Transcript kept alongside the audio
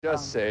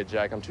Just say it,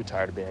 Jack. I'm too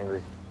tired to be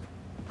angry.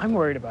 I'm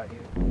worried about you.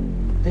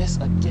 This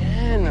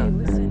again. Hey,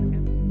 listen.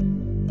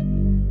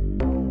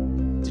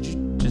 Did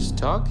you just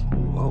talk?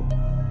 Whoa.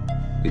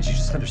 Did you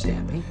just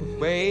understand me?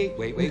 Wait.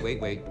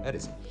 That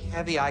is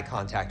heavy eye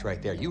contact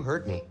right there. You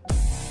hurt me.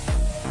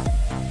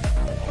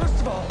 First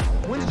of all,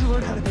 when did you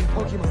learn how to be a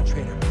Pokemon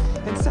trainer?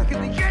 And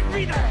secondly, get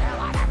me the hell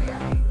out of here!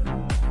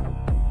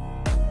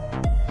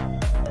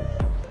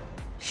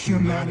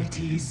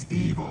 Humanity's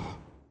evil.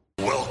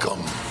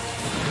 Welcome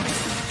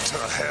to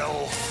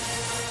Hell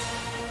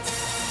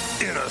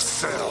in a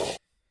Cell.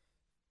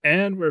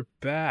 And we're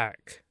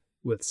back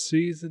with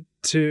season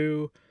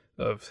 2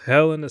 of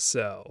Hell in a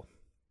Cell.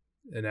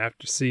 And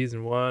after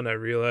season 1, I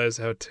realized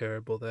how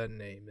terrible that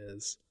name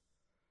is.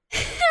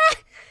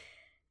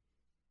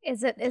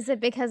 Is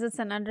it because it's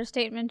an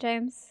understatement,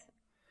 James?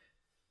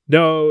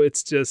 No,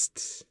 it's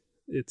just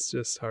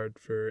hard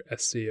for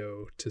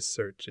SEO to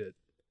search it.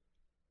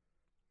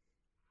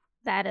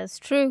 That is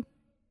true.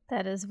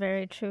 That is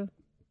very true.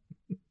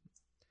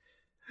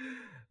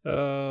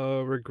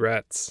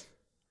 Regrets.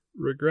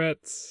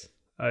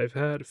 I've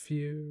had a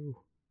few.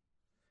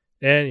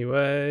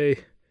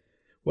 Anyway,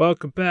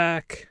 welcome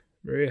back.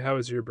 Maria, how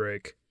was your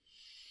break?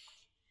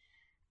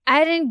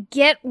 I didn't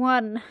get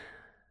one.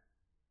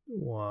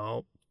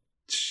 Well,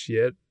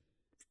 shit.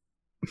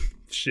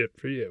 Shit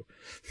for you.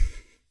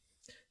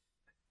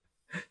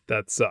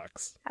 That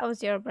sucks. How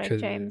was your break,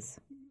 James?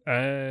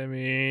 I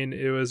mean,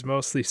 it was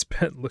mostly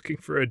spent looking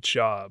for a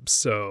job,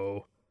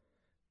 so...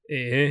 So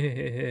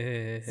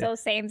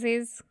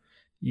samesies?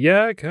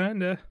 Yeah,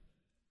 kinda.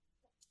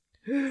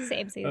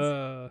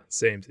 Samesies.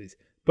 Samesies.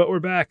 But we're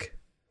back.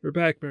 We're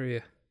back,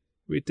 Maria.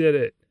 We did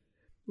it.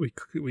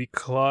 We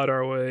clawed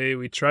our way.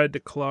 We tried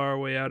to claw our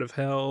way out of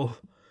hell,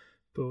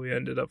 but we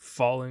ended up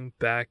falling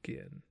back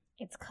in.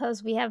 It's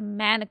because we have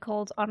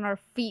manacles on our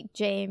feet,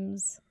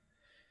 James.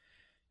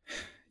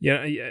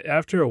 Yeah,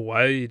 after a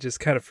while, you just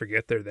kind of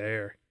forget they're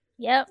there.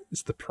 Yep.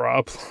 It's the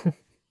problem.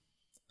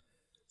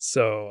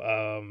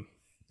 So,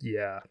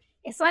 yeah.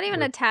 It's not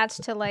even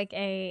attached to like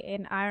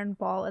an iron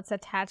ball. It's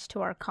attached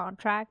to our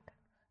contract,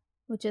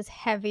 which is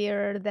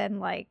heavier than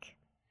like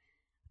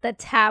the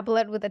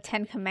tablet with the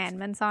 10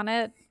 Commandments on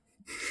it.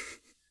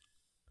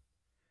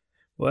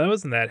 Well, that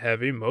wasn't that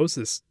heavy.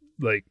 Moses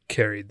like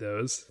carried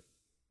those.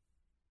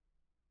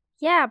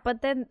 Yeah,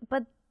 but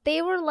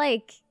they were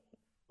like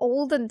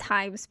olden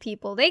times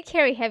people. They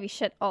carry heavy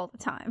shit all the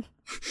time.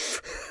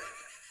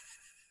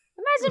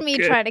 Imagine me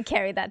trying to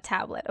carry that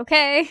tablet,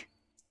 okay?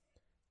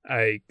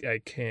 I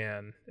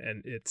can,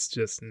 and it's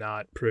just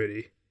not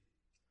pretty.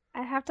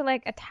 I have to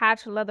like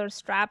attach leather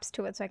straps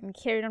to it so I can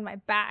carry it on my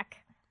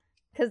back.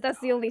 Because that's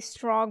the only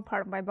strong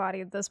part of my body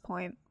at this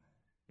point.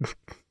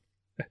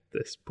 At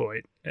this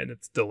point, and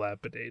it's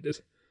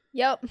dilapidated.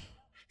 Yep.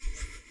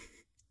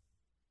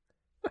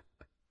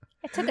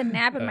 I took a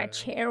nap in my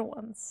chair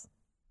once.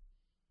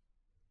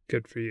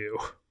 Good for you.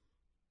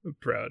 I'm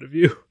proud of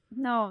you.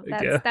 No,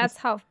 that's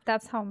how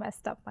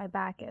messed up my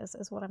back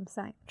is what I'm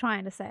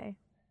trying to say.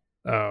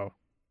 Oh,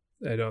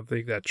 I don't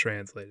think that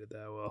translated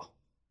that well.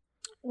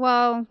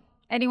 Well,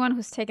 anyone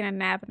who's taken a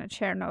nap in a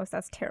chair knows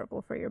that's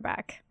terrible for your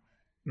back.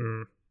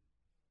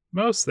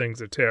 Most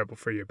things are terrible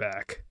for your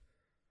back.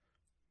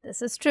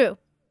 This is true.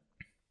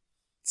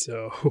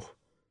 So,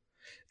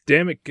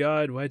 damn it,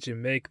 God, why'd you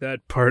make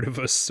that part of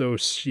us so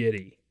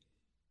shitty?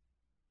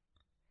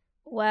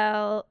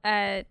 Well,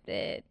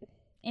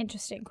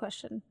 interesting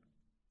question.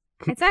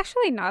 It's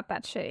actually not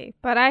that shitty,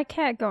 but I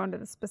can't go into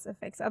the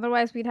specifics.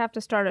 Otherwise, we'd have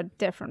to start a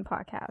different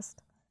podcast.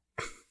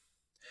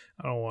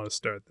 I don't want to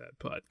start that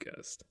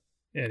podcast.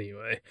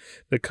 Anyway,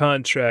 the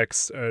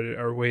contracts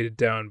are weighted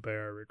down by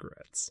our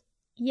regrets.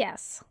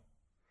 Yes.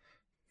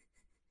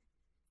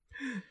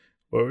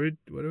 What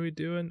are we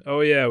doing? Oh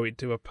yeah, we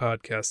do a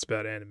podcast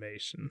about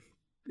animation.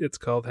 It's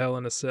called Hell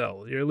in a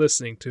Cell. You're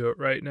listening to it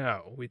right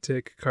now. We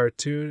take a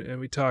cartoon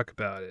and we talk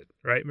about it.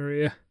 Right,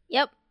 Maria?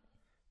 Yep.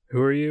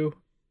 Who are you?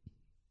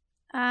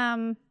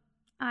 I'm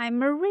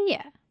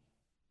Maria.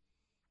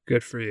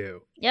 Good for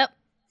you. Yep.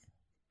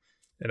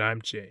 And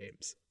I'm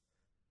James.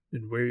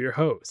 And we're your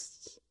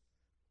hosts.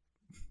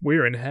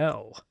 We're in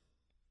hell.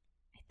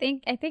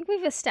 I think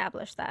we've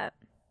established that.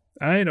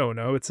 I don't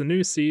know. It's a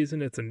new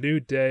season. It's a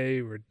new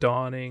day. We're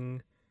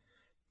dawning.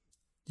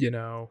 You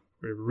know,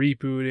 we're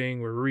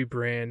rebooting. We're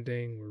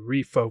rebranding.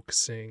 We're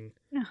refocusing.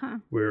 Uh-huh.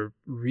 We're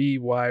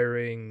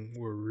rewiring.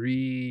 We're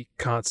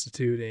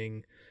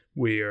reconstituting.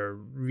 We are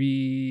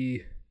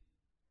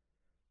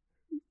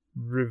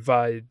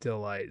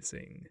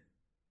revitalizing.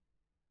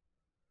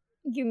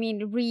 You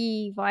mean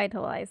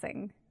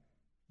revitalizing?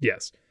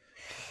 Yes.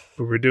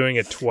 But we're doing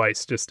it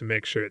twice just to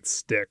make sure it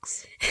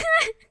sticks.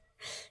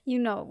 You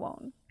know it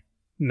won't.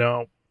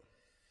 No.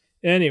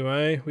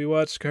 Anyway, we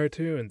watched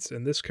cartoons,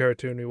 and this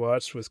cartoon we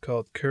watched was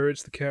called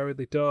Courage the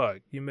Cowardly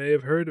Dog. You may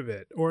have heard of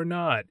it, or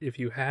not. If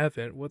you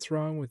haven't, what's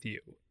wrong with you?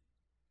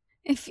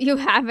 If you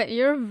haven't,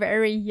 you're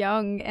very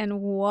young, and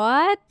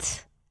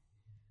what?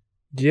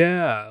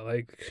 Yeah,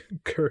 like,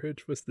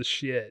 Courage was the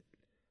shit.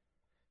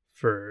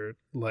 for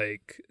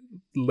like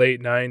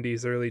late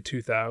 90s, early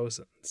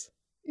 2000s.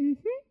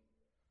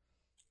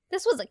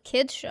 This was a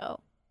kid's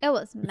show. It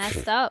was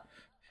messed up.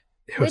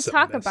 It We was a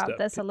talked messed about up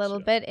this a kid little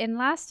show. bit in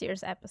last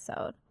year's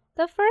episode.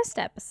 The first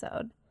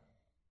episode.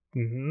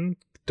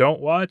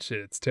 Don't watch it.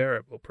 It's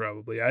terrible,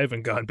 probably. I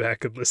haven't gone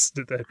back and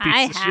listened to that piece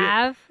I of shit.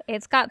 have.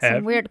 It's got some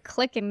Have you? weird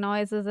clicking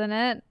noises in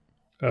it.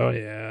 Oh,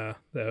 yeah.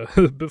 That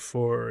was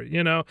before,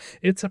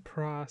 it's a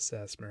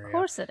process, Maria. Of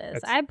course it is.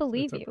 It's- I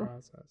believe it's a you.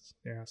 process.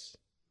 Yes.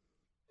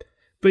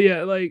 But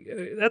yeah, like,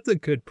 that's a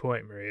good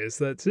point, Maria, is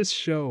that this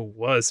show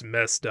was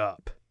messed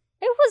up.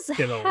 It was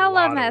In a lot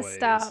hella of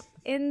messed ways. up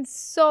in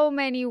so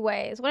many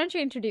ways. Why don't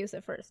you introduce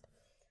it first?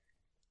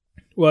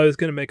 Well, I was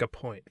going to make a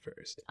point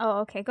first. Oh,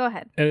 okay. Go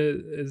ahead. And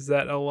it is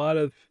that a lot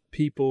of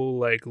people,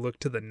 like, look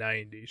to the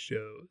 90s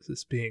shows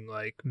as being,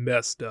 like,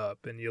 messed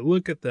up. And you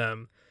look at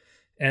them,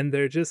 and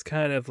they're just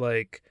kind of,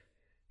 like,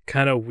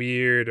 kind of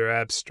weird or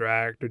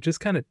abstract or just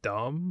kind of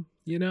dumb,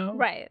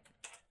 Right.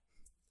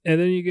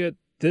 And then you get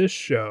this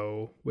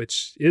show,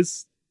 which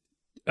is,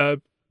 has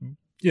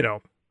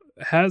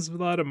a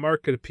lot of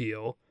market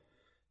appeal.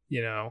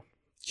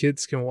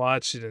 Kids can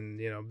watch it and,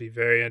 be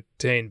very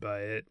entertained by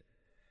it.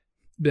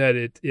 That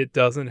it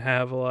doesn't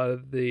have a lot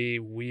of the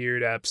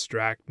weird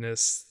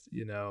abstractness,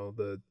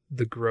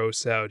 the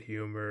gross out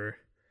humor.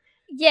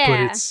 Yeah. But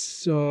it's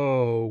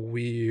so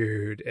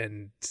weird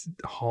and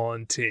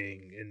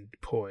haunting in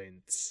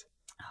points.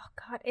 Oh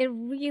God, it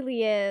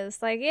really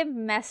is. Like, it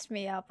messed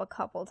me up a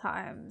couple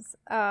times.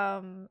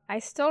 I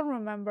still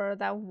remember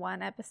that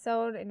one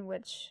episode in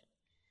which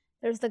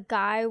there's the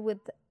guy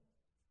with,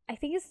 I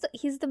think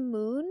he's the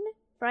moon,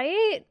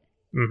 right?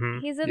 Mm-hmm.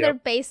 He's in their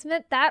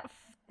basement. That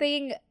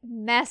thing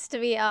messed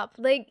me up.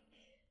 Like,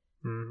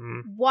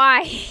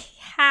 why?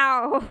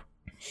 How?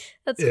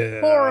 That's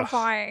Yeah.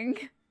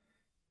 horrifying.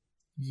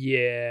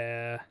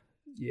 Yeah.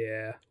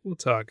 We'll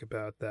talk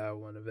about that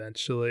one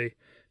eventually.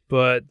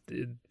 But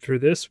for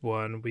this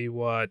one, we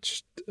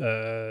watched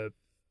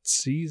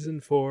Season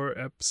 4,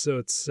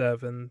 Episode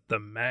 7, The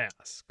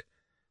Mask.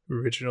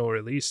 Original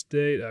release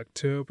date,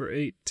 October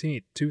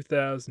 18th,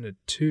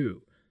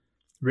 2002.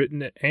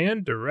 Written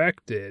and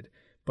directed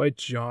by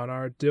John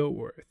R.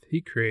 Dilworth.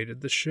 He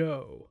created the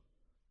show.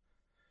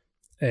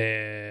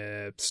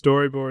 And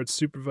storyboard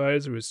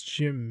supervisor was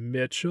Jim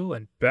Mitchell,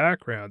 and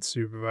background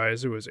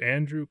supervisor was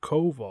Andrew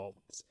Koval.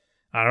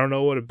 I don't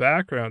know what a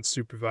background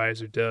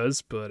supervisor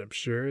does, but I'm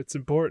sure it's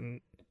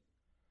important.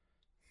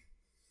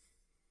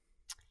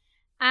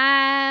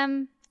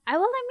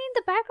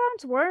 The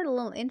backgrounds were a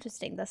little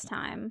interesting this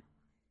time.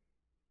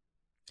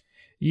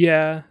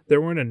 Yeah,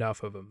 there weren't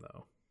enough of them,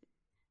 though.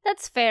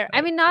 That's fair.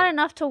 I mean, not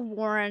enough to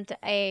warrant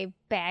a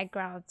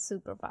background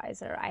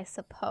supervisor, I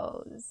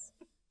suppose.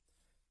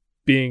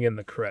 Being in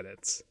the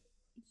credits.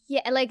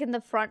 Yeah, like in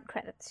the front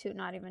credits too,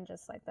 not even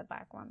just like the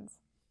back ones.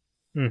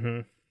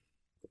 Mm-hmm.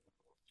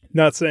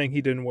 Not saying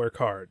he didn't work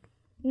hard.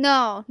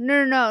 No.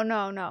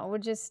 We're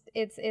just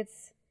it's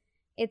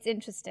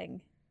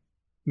interesting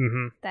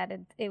that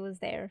it was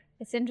there.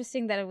 It's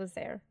interesting that it was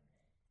there.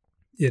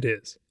 It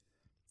is.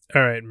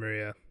 All right,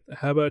 Maria.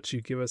 How about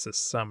you give us a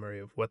summary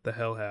of what the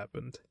hell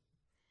happened?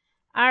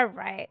 All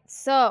right.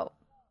 So,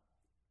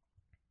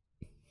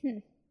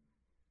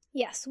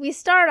 yes, we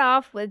start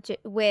off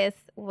with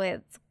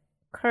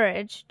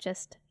Courage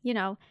just,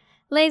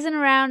 lazing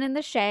around in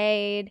the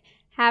shade,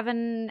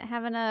 having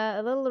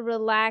a little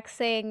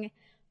relaxing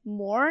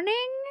morning?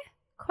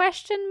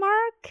 Question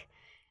mark.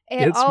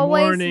 It's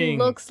always morning.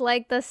 Looks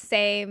like the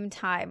same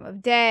time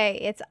of day.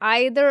 It's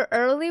either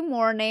early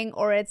morning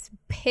or it's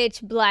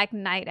pitch black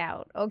night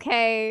out,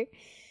 okay?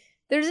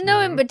 There's no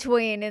in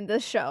between in the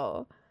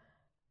show.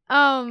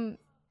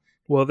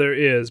 Well, there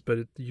is, but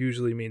it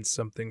usually means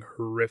something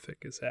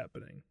horrific is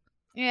happening.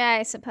 Yeah,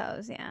 I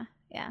suppose, yeah.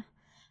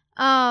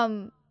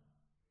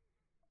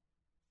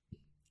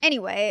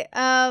 Anyway,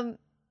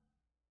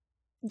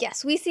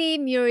 yes, we see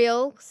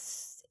Muriel,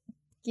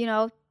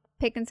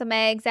 picking some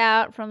eggs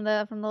out from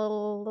the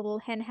little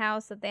hen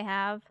house that they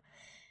have,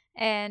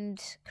 and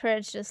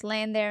Courage just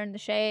laying there in the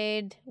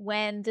shade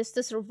when just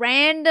this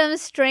random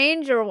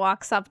stranger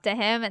walks up to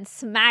him and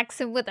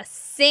smacks him with a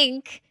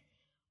sink.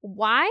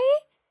 Why?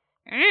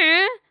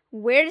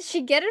 Where did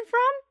she get it from?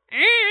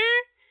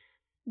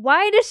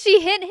 Why does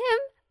she hit him?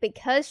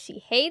 Because she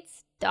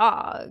hates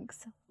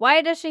dogs.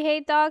 Why does she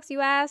hate dogs,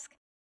 you ask?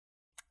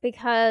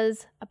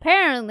 Because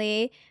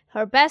apparently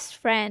her best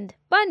friend,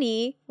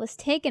 Bunny, was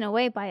taken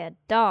away by a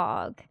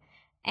dog,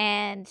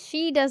 and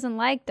she doesn't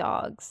like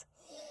dogs.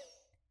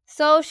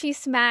 So she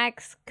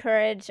smacks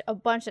Courage a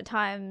bunch of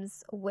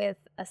times with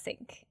a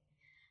sink.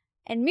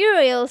 And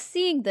Muriel,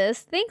 seeing this,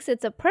 thinks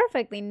it's a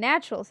perfectly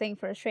natural thing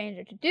for a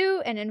stranger to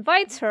do and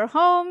invites her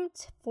home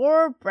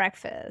for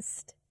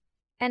breakfast.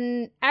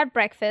 And at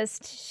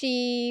breakfast,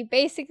 the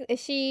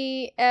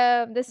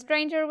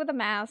stranger with a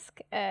mask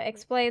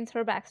explains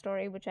her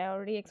backstory, which I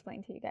already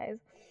explained to you guys,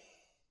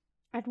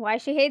 and why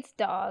she hates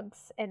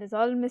dogs, and is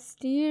all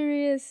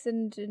mysterious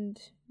and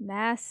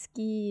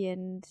masky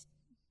and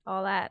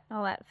all that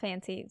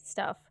fancy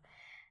stuff.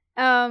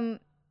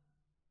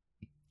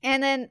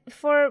 And then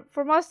for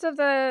most of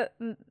the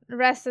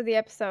rest of the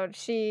episode,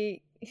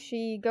 she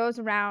goes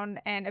around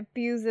and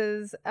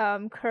abuses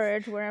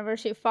Courage wherever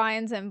she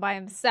finds him by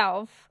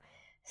himself.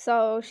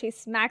 So she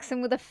smacks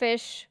him with a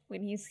fish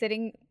when he's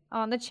sitting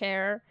on the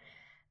chair.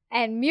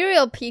 And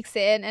Muriel peeks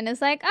in and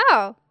is like,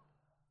 oh,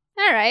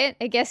 all right,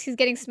 I guess he's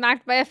getting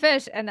smacked by a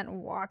fish, and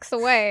then walks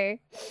away.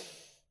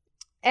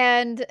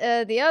 And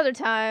the other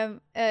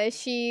time,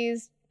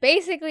 she's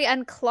basically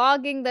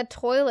unclogging the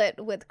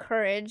toilet with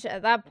Courage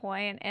at that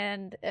point,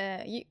 and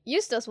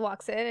Eustace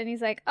walks in and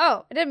he's like,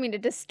 oh, I didn't mean to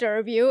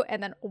disturb you,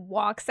 and then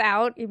walks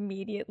out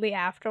immediately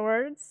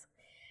afterwards.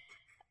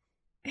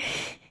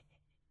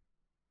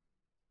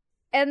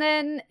 And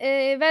then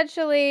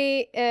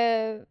eventually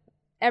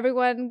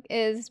everyone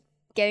is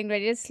getting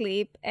ready to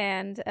sleep,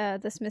 and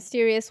this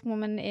mysterious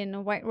woman in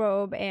a white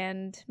robe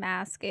and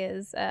mask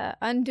is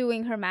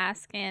undoing her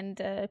mask,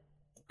 and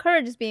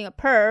Courage is being a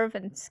perv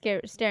and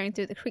staring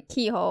through the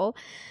keyhole.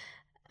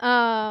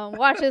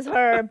 Watches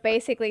her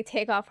basically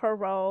take off her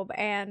robe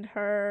and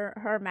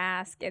her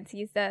mask and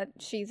sees that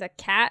she's a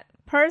cat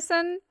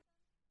person,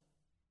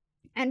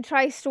 and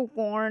tries to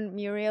warn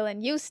Muriel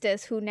and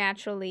Eustace, who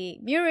naturally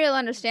Muriel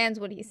understands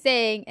what he's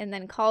saying and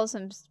then calls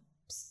him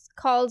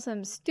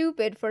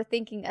stupid for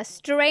thinking a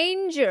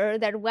stranger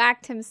that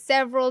whacked him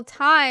several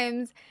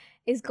times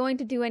is going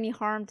to do any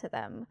harm to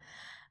them.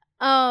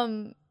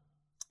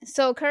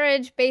 So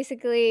Courage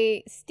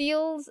basically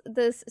steals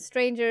this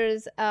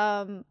stranger's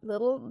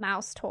little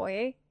mouse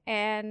toy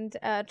and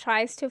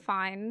tries to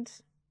find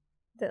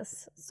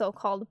this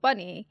so-called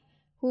bunny,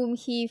 whom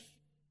he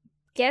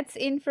gets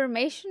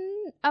information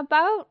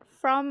about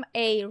from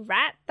a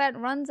rat that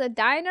runs a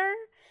diner.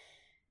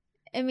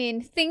 I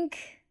mean,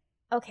 think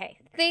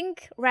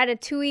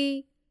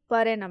Ratatouille,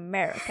 but in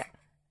America.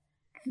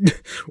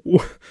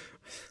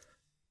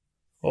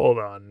 Hold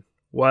on.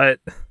 What?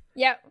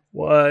 Yep.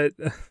 What?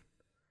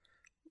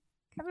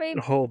 I mean,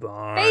 hold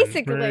on.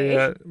 Basically.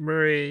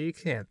 Maria, you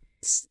can't.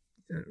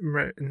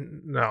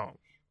 No.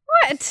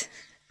 What?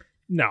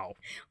 No.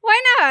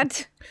 Why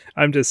not?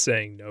 I'm just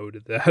saying no to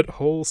that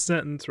whole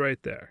sentence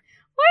right there.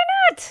 Why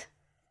not?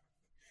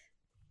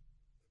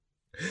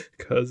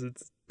 Because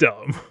it's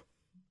dumb.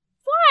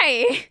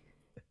 Why?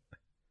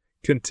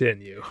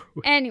 Continue.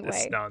 With Anyway.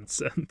 This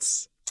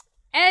nonsense.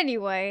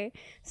 Anyway,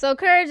 so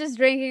Courage is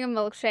drinking a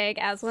milkshake,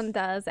 as one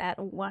does at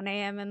 1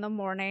 a.m. in the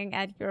morning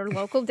at your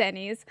local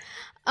Denny's.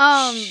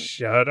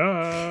 Shut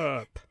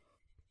up.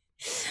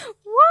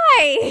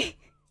 Why?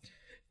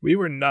 We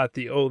were not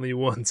the only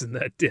ones in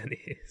that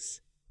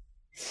Denny's.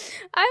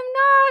 I'm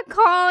not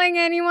calling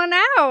anyone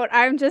out.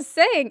 I'm just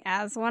saying,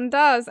 as one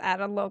does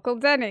at a local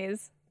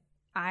Denny's.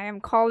 I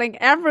am calling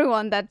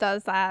everyone that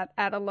does that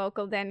at a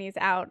local Denny's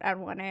out at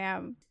 1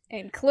 a.m.,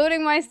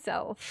 including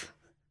myself.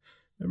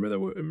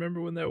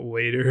 Remember when that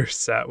waiter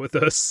sat with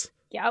us?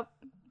 Yep.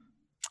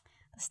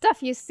 The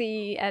stuff you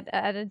see at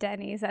a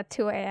Denny's at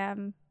 2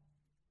 a.m.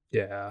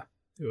 Yeah.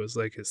 It was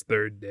like his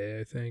third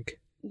day, I think.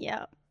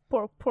 Yeah.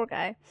 Poor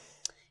guy.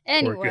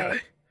 Anyway. Poor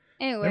guy.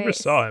 Anyways. Never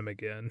saw him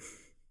again.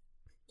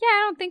 Yeah,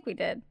 I don't think we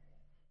did.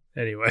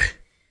 Anyway.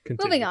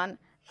 Continue. Moving on.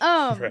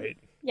 Right.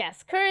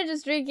 Yes, Courage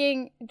is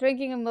drinking a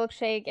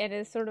milkshake and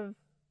is sort of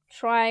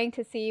trying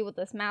to see what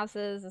this mouse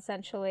is,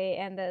 essentially,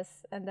 and the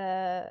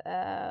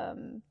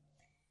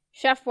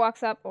chef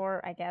walks up,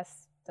 or I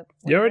guess the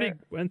waiter. You already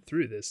went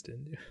through this,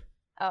 didn't you?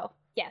 Oh,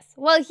 yes.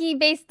 Well,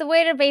 the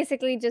waiter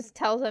basically just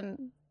tells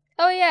him,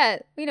 oh yeah,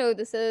 we know who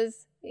this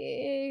is.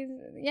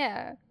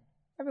 Yeah,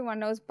 everyone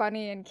knows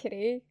Bunny and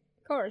Kitty,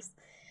 of course.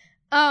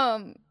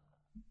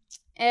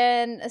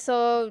 And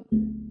so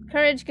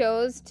Courage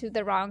goes to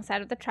the wrong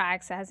side of the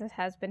tracks, as it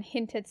has been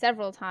hinted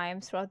several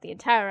times throughout the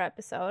entire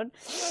episode.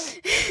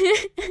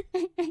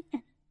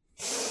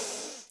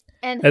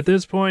 And at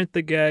this point,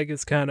 the gag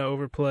is kind of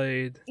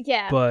overplayed.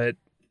 Yeah. But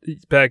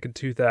back in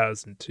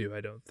 2002,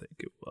 I don't think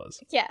it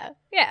was. Yeah,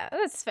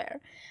 that's fair.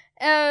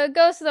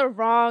 Goes to the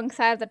wrong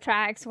side of the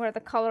tracks, where the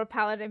color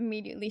palette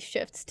immediately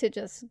shifts to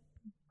just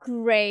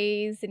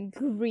grays and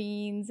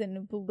greens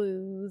and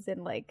blues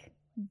and like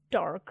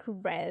dark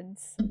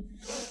reds,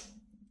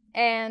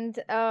 and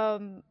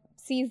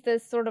sees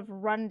this sort of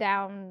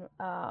rundown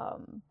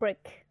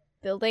brick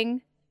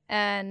building,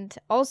 and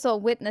also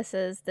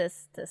witnesses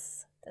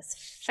this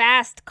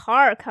fast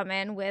car come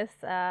in with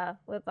all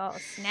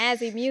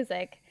snazzy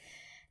music,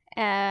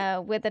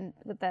 with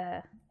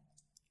a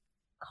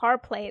car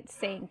plate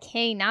saying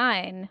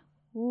K9.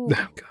 Ooh,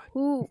 Oh, God.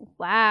 ooh,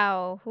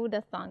 wow,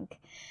 who'da thunk?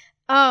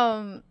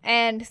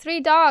 And 3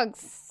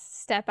 dogs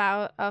step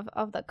out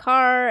of the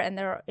car, and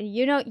they're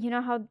you know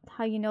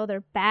how you know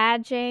they're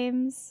bad,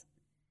 James?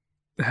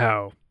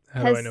 How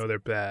do I know they're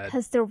bad?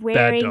 Because they're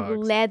wearing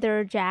dogs.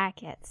 leather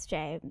jackets,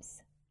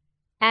 James,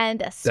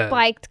 and a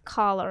spiked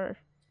collar.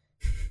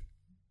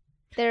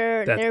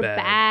 They're That's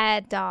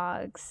bad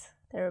dogs.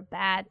 They're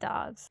bad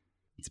dogs.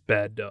 It's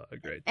bad dog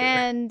right there.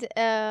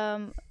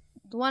 And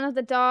one of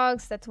the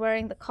dogs that's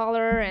wearing the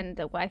collar and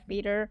the wife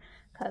beater,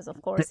 because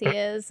of course he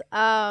is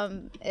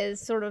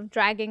sort of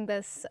dragging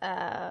this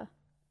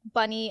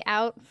Bunny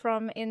out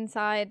from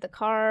inside the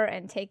car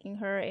and taking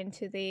her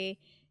into the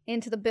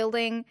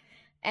building.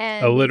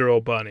 And a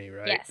literal bunny,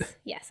 right?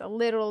 Yes, a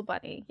literal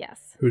bunny,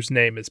 yes. Whose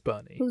name is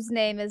Bunny. Whose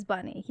name is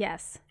Bunny,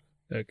 yes.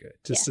 Okay,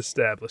 just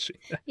establishing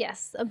that.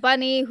 Yes, a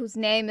bunny whose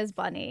name is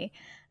Bunny.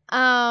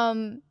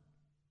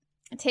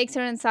 Takes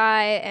her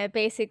inside and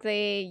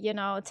basically,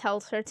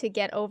 tells her to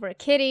get over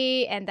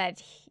Kitty and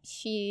that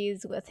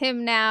she's with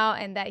him now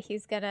and that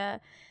he's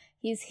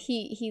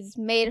he's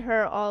made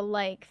her all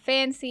like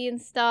fancy and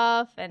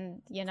stuff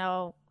and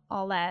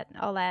all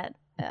that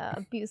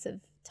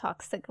abusive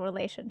toxic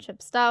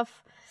relationship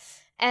stuff,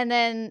 and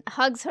then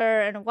hugs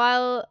her, and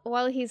while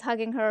he's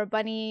hugging her,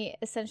 Bunny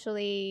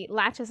essentially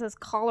latches his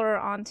collar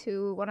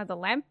onto one of the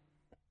lamp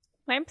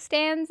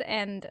stands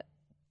and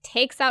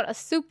takes out a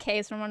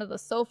suitcase from under the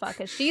sofa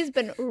because she's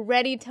been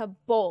ready to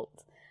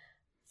bolt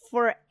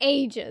for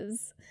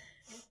ages,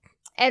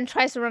 and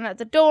tries to run out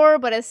the door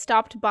but is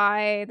stopped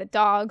by the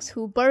dogs,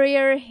 who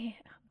bury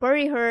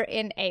her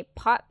in a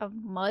pot of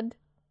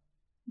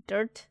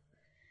dirt,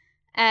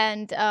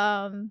 and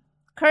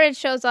Courage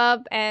shows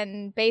up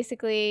and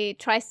basically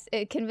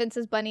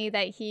convinces Bunny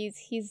that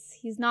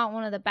he's not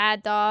one of the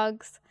bad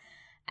dogs,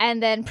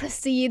 and then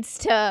proceeds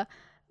to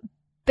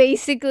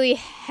basically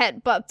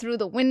headbutt through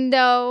the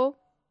window.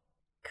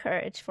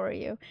 Courage for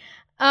you.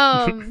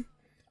 And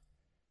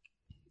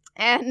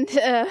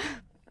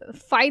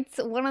fights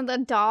one of the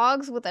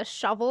dogs with a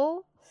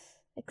shovel.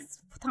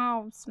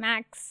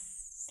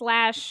 Smacks,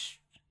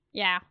 slash,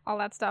 all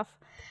that stuff.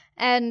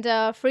 And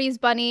frees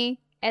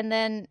Bunny. And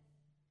then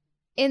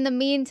in the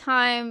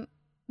meantime,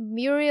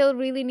 Muriel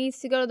really needs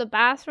to go to the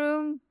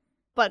bathroom,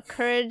 but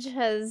Courage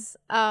has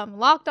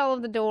locked all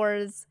of the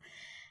doors,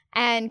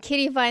 and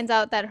Kitty finds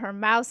out that her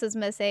mouse is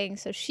missing,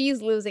 so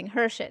she's losing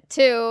her shit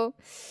too,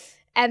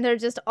 and they're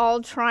just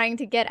all trying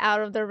to get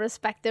out of their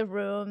respective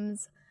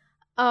rooms,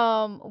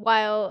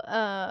 while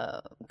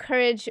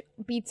Courage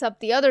beats up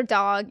the other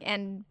dog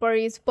and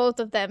buries both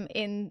of them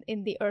in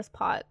the earth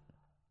pot.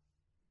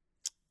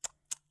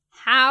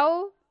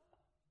 How?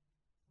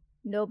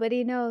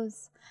 Nobody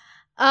knows.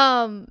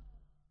 And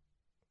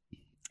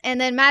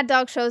then Mad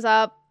Dog shows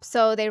up,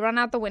 so they run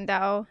out the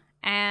window,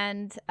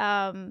 and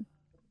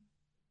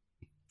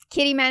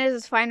Kitty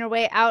manages to find her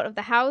way out of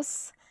the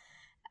house.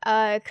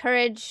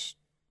 Courage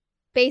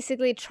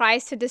basically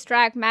tries to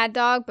distract Mad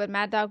Dog, but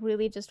Mad Dog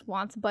really just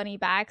wants Bunny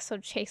back, so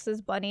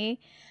chases Bunny.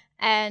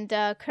 And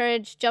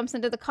Courage jumps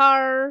into the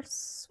car,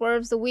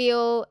 swerves the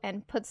wheel,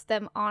 and puts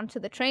them onto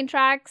the train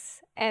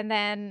tracks, and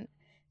then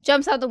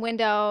jumps out the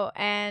window,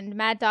 and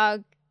Mad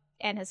Dog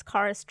and his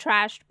car is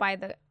trashed by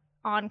the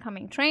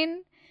oncoming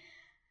train.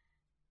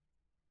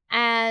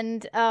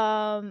 And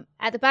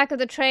at the back of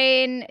the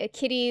train,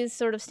 Kitty's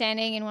sort of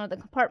standing in one of the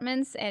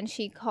compartments, and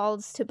she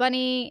calls to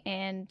Bunny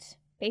and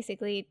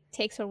basically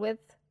takes her with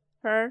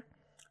her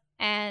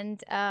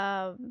and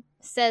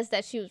says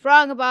that she was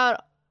wrong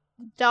about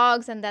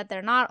dogs and that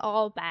they're not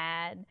all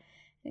bad.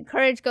 And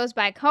Courage goes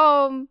back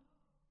home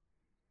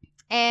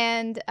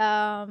and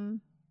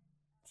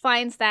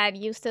finds that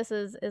Eustace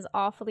is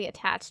awfully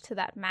attached to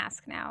that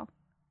mask now.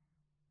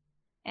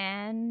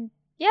 And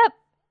yep.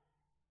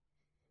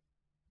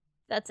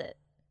 That's it.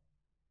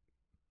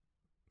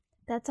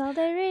 That's all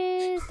there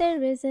is.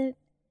 There isn't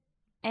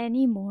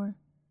any more.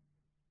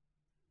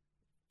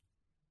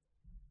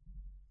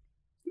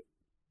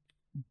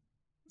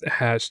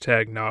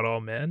 Hashtag not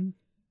all men.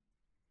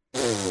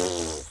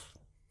 That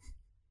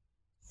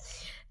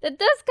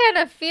does kind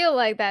of feel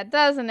like that,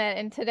 doesn't it,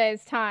 in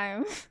today's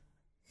time?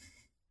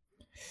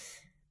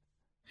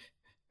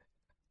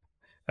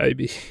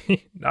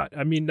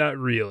 Not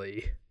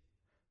really.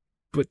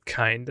 But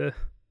kinda.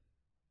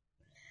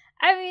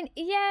 I mean,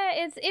 yeah,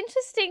 it's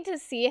interesting to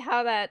see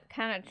how that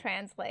kind of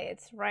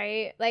translates,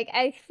 right? Like,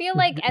 I feel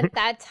like at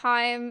that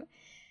time,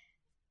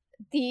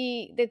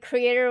 the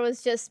creator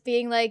was just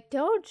being like,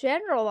 don't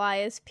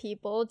generalize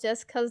people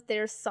just because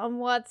they're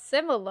somewhat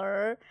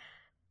similar.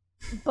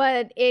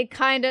 But it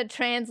kind of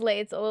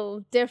translates a little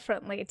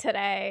differently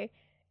today.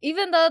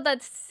 Even though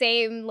that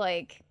same,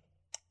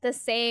 the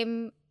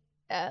same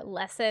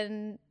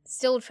lesson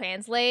still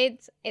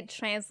translates, it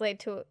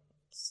translates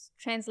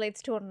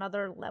to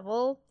another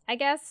level, I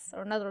guess,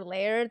 or another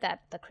layer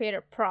that the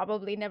creator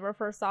probably never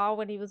foresaw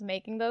when he was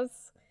making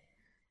this.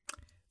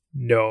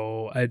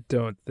 No, I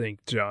don't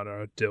think John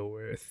R.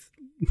 Dilworth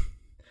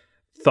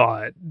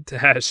thought to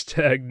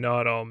hashtag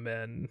not all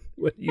men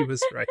when he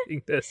was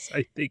writing this.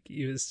 I think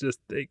he was just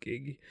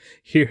thinking,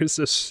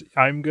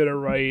 I'm going to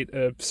write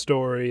a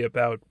story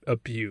about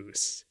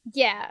abuse.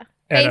 Yeah,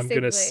 and I'm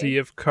going to see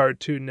if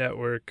Cartoon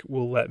Network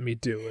will let me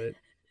do it.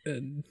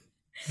 And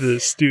the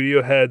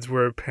studio heads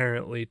were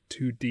apparently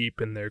too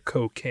deep in their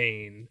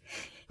cocaine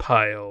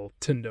pile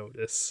to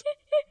notice.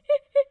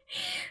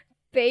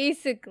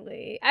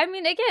 Basically. I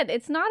mean, again,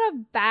 it's not a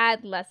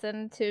bad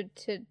lesson to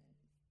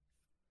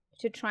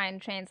try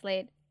and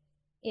translate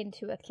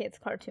into a kid's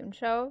cartoon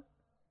show.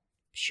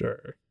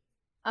 Sure.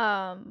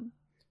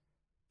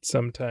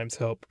 Sometimes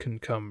help can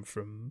come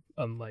from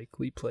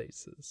unlikely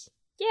places.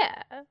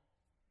 Yeah.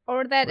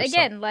 Or that, Or again,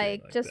 something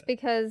like, like just that.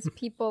 because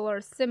people are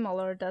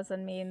similar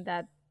doesn't mean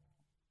that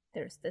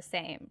there's the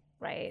same,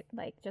 right?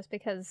 Like, just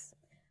because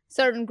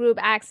certain group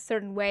acts a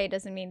certain way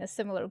doesn't mean a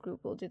similar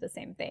group will do the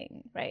same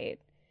thing, right?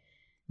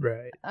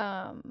 Right.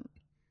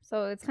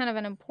 So it's kind of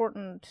an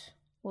important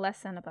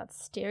lesson about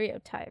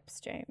stereotypes,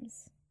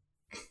 James.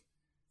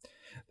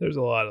 There's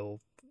a lot of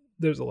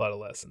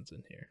lessons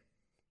in here.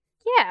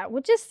 Yeah, we're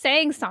just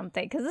saying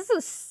something, because this is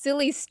a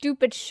silly,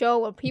 stupid show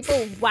where people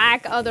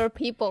whack other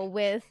people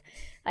with,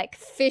 like,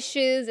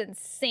 fishes and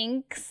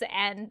sinks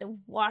and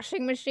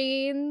washing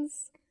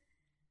machines.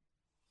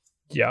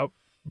 Yep.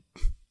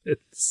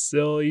 It's a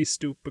silly,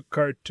 stupid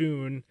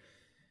cartoon.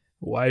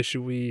 Why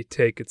should we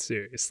take it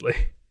seriously?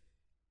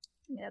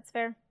 Yeah, that's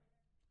fair.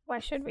 Why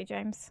should we,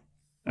 James?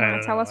 I Want don't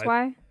to tell know. us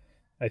why?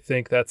 I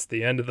think that's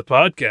the end of the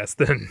podcast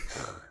then.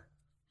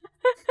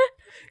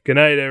 Good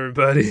night,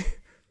 everybody.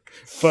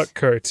 Fuck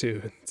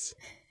cartoons.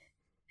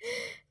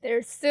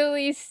 They're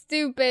silly,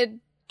 stupid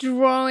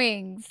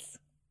drawings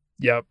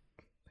Yep.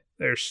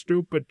 They're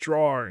stupid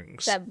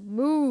drawings. that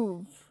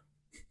move.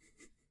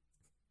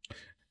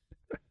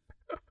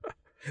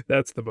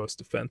 That's the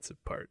most offensive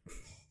part.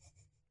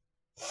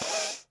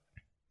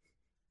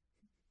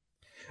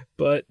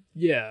 But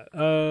yeah,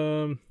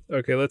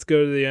 okay, let's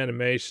go to the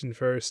animation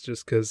first,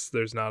 just because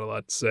there's not a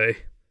lot to say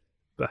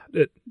about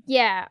it.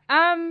 Yeah,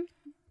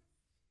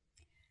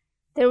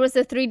 there was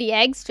the 3D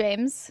eggs,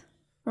 James.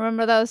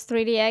 Remember those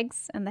 3D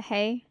eggs and the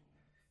hay?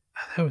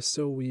 That was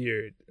so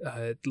weird.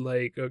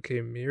 Like,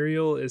 okay,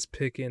 Muriel is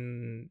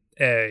picking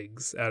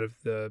eggs out of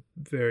the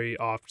very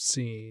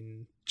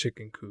oft-seen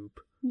chicken coop,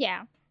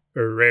 Yeah.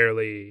 or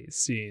rarely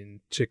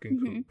seen chicken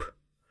coop.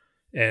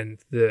 And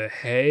the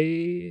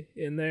hay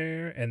in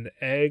there and the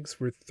eggs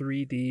were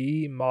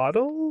 3D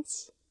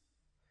models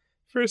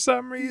for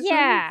some reason.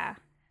 Yeah.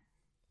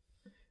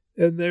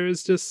 And there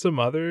was just some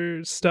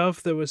other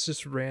stuff that was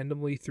just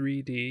randomly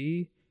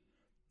 3D.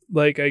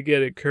 Like, I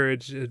get it,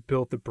 Courage had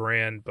built the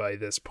brand by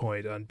this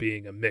point on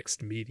being a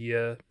mixed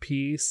media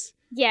piece,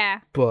 Yeah.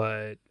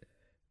 but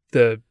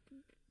the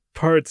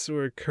parts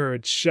where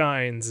Courage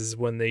shines is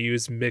when they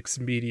use mixed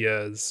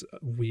media's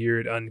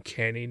weird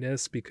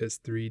uncanniness, because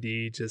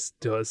 3D just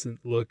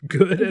doesn't look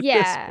good at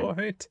Yeah. this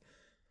point,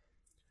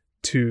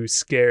 to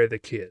scare the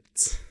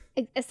kids.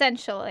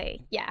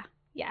 Essentially. Yeah.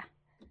 Yeah.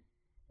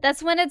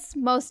 That's when it's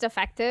most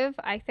effective,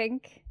 I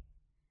think.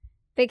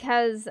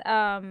 Because,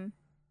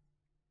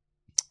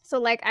 so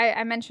like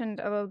I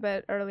mentioned a little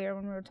bit earlier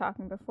when we were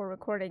talking before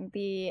recording,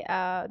 the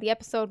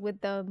episode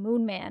with the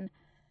moon man,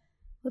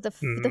 with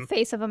the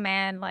face of a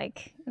man,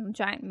 like a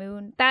giant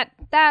moon.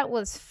 That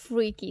was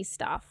freaky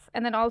stuff.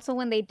 And then also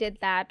when they did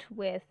that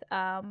with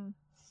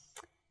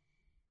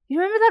you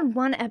remember that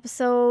one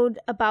episode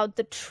about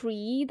the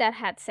tree that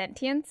had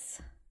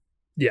sentience?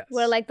 Yes.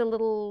 Where like the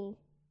little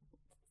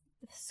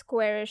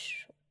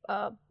squarish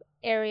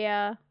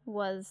area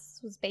was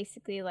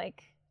basically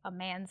like a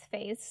man's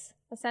face,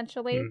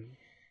 essentially.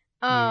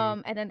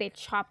 And then they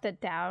chopped it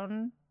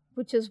down,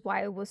 which is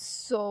why it was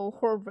so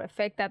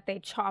horrific that they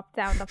chopped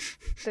down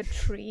the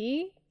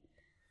tree.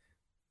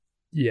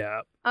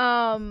 Yeah.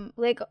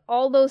 Like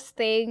all those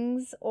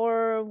things,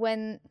 or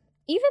when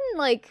even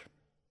like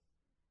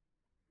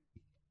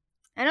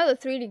I know the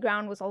 3D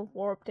ground was all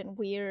warped and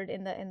weird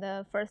in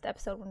the first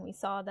episode when we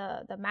saw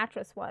the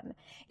mattress one.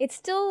 It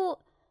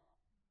still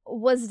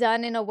was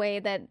done in a way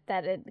that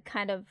it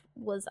kind of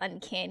was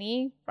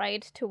uncanny,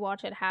 right, to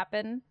watch it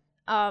happen.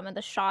 And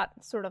the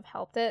shot sort of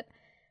helped it.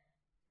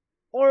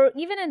 Or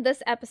even in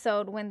this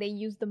episode when they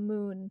used the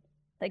moon,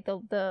 like the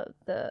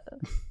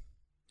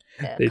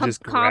they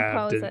just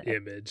grabbed an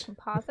image.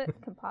 Composite?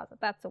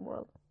 That's a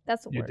word.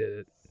 That's a word. You did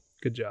it.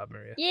 Good job,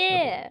 Maria.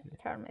 Yeah.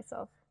 Proud of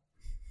myself.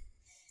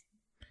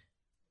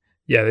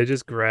 Yeah, they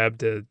just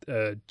grabbed a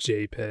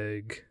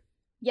JPEG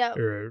Yep.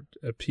 or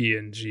a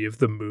PNG of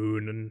the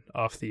moon and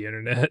off the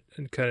internet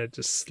and kind of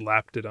just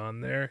slapped it on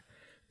there.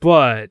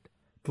 But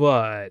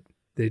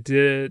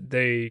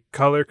they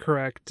color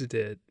corrected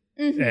it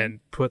and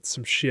put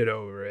some shit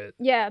over it.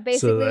 Yeah,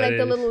 basically so like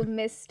the little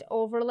mist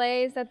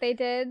overlays that they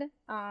did.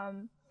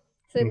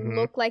 So it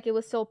looked like it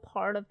was still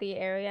part of the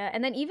area.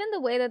 And then even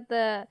the way that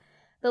the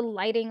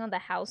lighting on the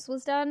house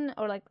was done,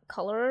 or like the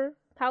color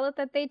palette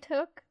that they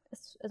took,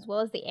 as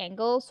well as the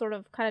angle, sort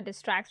of kind of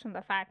distracts from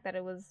the fact that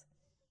it was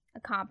a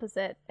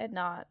composite and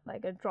not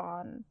like a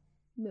drawn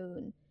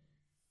moon.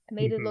 It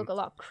made it look a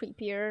lot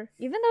creepier,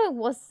 even though it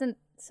wasn't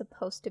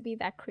supposed to be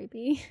that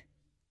creepy.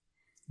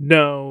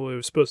 No, it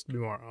was supposed to be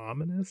more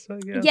ominous, I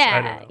guess.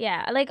 I don't know.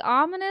 Yeah, like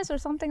ominous or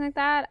something like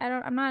that.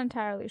 I'm not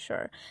entirely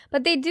sure,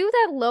 but they do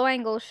that low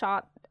angle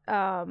shot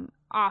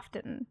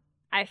often,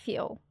 I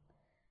feel,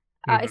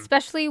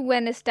 especially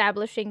when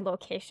establishing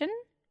location,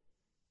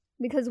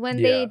 because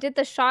when they did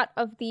the shot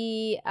of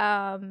the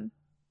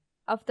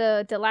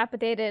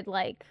dilapidated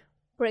like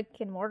brick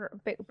and mortar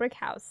brick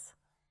house,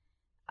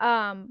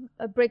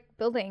 a brick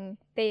building,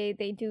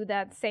 they do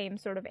that same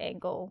sort of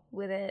angle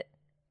with it.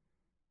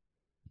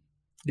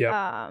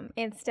 Yeah.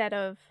 Instead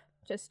of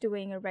just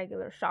doing a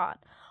regular shot.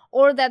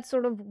 or that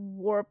sort of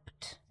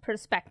warped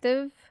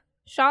perspective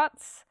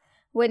shots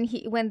when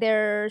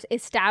they're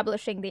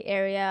establishing the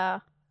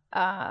area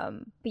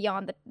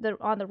beyond the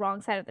on the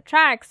wrong side of the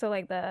track. So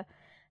like the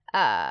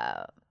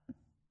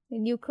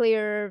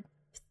nuclear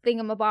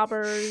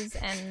thingamabobbers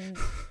and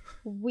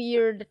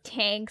weird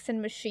tanks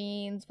and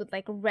machines with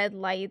like red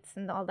lights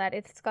and all that.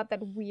 It's got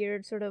that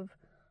weird sort of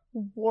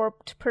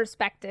warped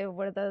perspective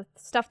where the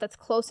stuff that's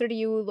closer to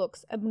you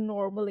looks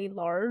abnormally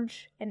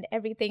large and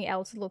everything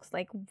else looks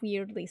like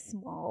weirdly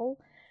small,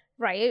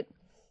 right?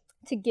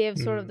 To give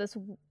sort of this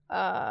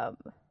not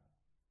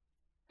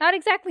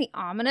exactly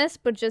ominous,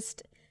 but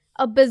just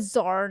a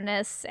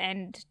bizarreness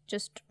and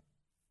just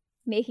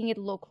making it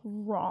look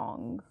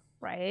wrong,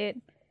 right?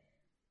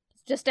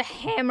 Just to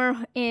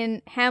hammer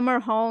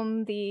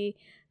home the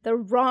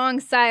wrong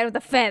side of the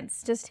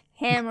fence, just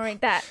hammering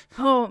that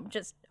home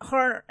just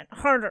harder and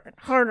harder and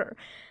harder.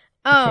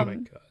 Oh my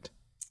god.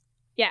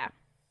 Yeah.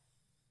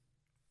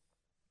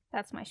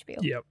 That's my spiel.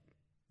 Yep.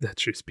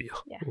 That's your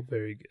spiel. Yeah. Well,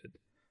 very good.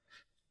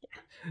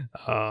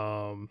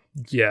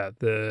 Yeah.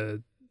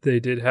 They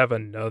did have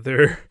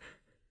another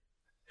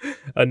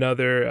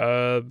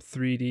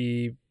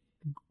 3D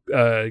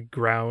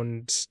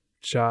ground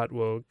shot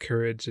while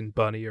Courage and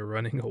Bunny are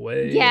running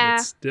away. Yeah.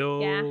 And it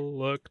still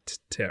looked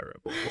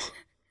terrible.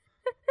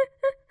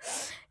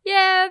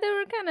 Yeah, they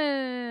were kind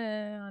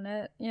of on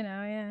it,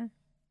 yeah.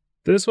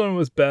 This one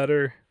was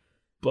better,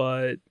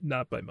 but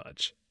not by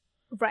much.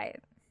 Right.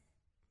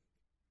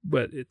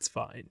 But it's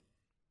fine.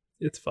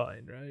 It's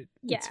fine, right?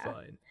 Yeah. It's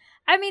fine.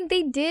 I mean,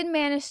 they did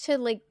manage to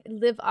like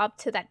live up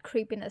to that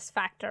creepiness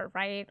factor,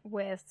 right?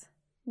 With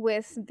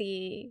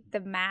the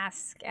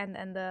mask and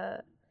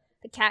the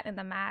cat in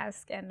the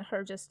mask and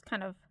her just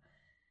kind of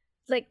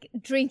like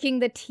drinking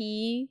the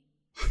tea.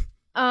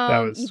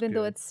 Even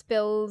though it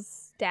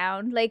spills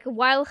down. Like,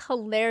 while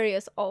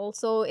hilarious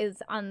also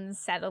is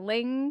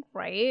unsettling,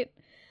 right?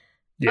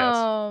 Yes.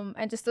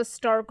 And just the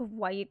stark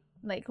white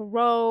like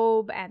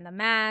robe and the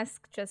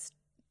mask just,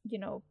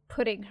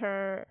 putting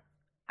her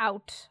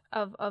out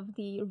of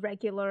the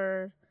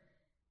regular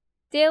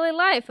daily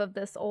life of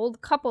this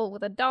old couple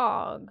with a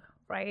dog,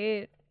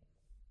 right?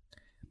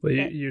 Well,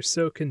 you're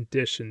so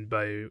conditioned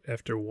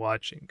after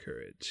watching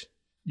Courage.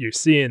 You're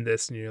seeing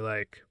this and you're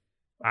like,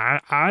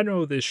 I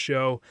know this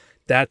show,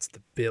 that's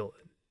the villain.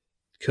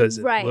 Because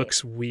it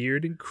looks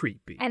weird and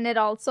creepy. And it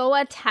also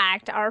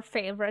attacked our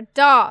favorite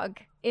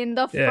dog in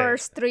the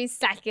first 3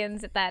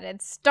 seconds that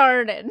it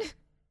started.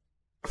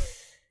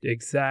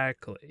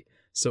 Exactly.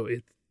 So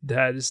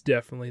that is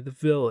definitely the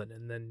villain.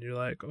 And then you're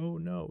like, oh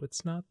no,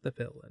 it's not the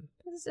villain.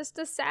 It's just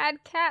a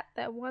sad cat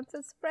that wants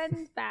its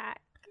friends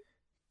back.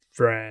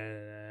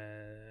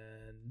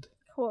 Friend.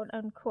 Quote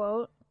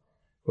unquote.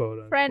 Quote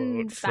unquote.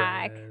 Friends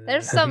back. Friend.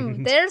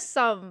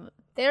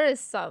 There is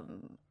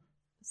some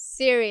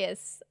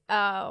serious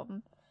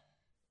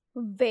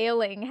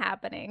veiling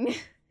happening.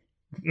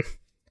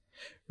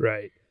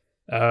 Right.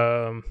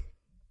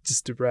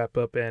 Just to wrap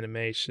up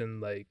animation,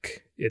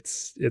 like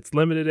it's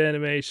limited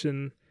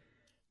animation.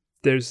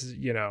 There's,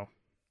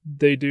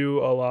 they do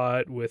a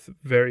lot with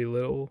very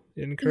little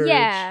in Courage.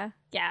 Yeah.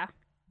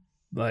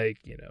 Like,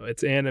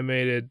 it's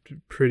animated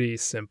pretty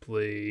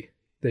simply.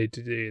 They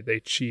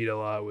cheat a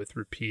lot with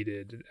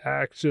repeated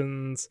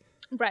actions.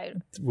 Right.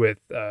 With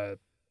 1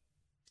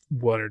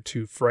 or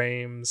 2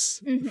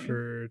 frames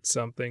for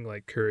something.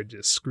 Like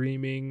Courage's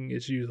screaming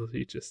is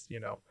usually just,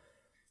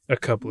 a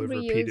couple of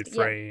repeated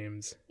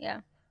frames. Yeah.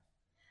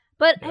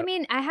 But I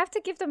mean, I have to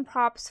give them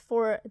props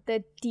for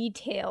the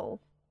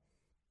detail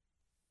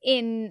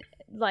in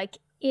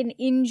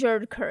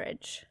injured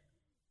Courage.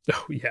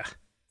 Oh yeah.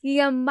 The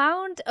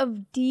amount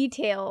of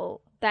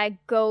detail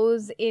that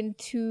goes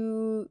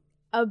into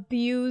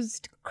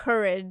abused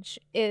Courage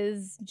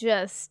is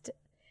just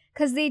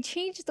because they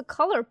change the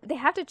color. They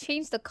have to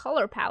change the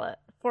color palette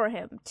for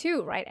him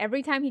too, right?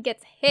 Every time he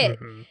gets hit,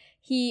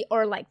 he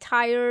or like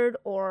tired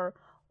or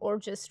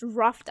just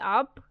roughed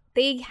up,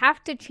 they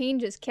have to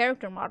change his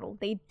character model.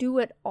 They do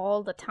it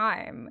all the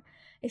time.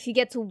 If he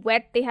gets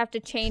wet, they have to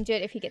change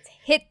it. If he gets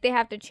hit, they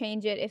have to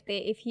change it.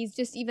 If he's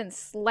just even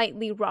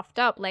slightly roughed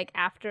up, like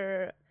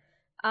after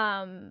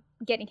jumping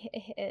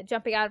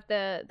out of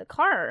the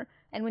car,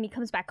 and when he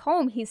comes back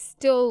home, he's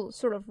still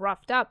sort of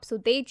roughed up. So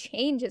they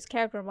change his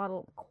character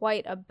model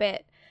quite a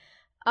bit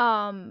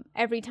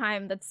every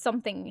time that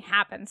something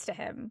happens to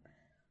him,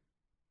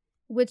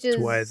 which is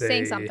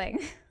saying something.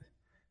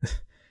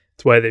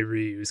 That's why they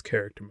reuse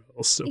character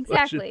models so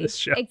much in this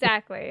show.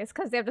 Exactly. It's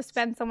because they have to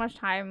spend so much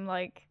time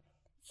like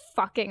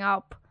fucking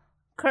up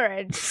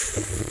Courage.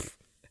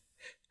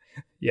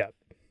 Yeah.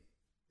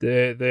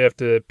 They have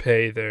to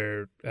pay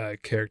their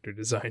character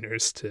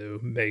designers to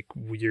make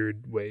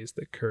weird ways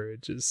that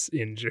Courage is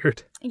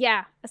injured.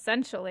 Yeah,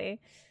 essentially.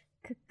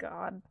 Good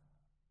God.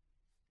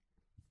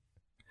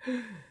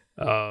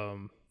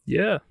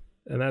 Yeah,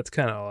 and that's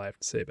kind of all I have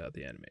to say about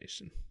the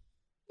animation.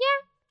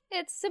 Yeah,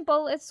 it's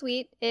simple, it's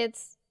sweet,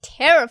 it's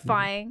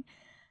terrifying.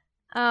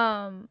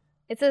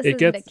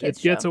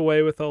 It gets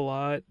away with a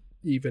lot,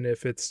 even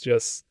if it's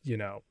just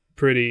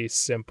pretty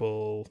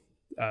simple.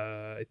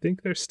 I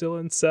think they're still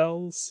in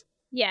cells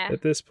Yeah.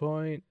 at this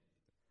point.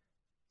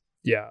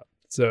 Yeah,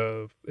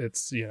 so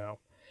it's,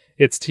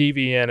 it's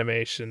TV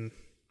animation,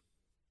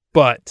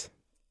 but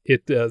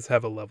it does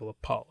have a level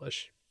of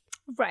polish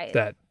Right.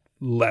 that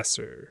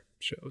lesser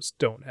shows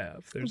don't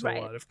have. There's Right.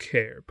 a lot of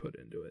care put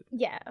into it.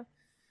 Yeah.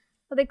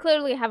 Well, they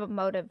clearly have a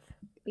motive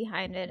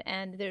behind it,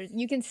 and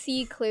you can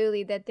see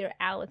clearly that they're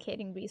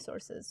allocating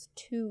resources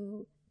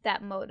to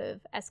that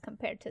motive as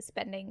compared to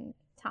spending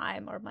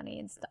time or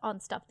money on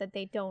stuff that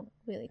they don't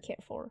really care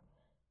for.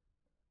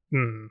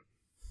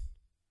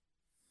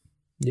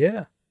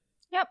 Yeah.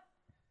 Yep.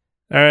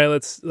 All right,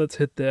 let's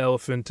hit the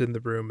elephant in the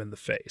room in the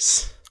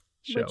face.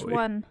 Shall Which we?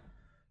 one?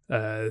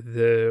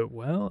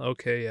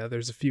 Okay, yeah,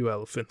 there's a few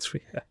elephants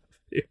we have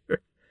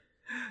here.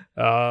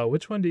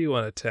 Which one do you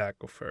want to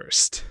tackle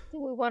first? Do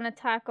we want to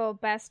tackle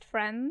best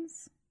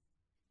friends?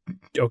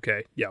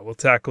 Okay, yeah, we'll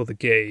tackle the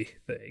gay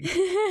thing.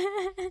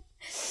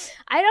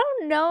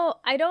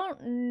 I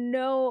don't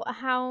know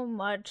how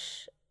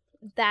much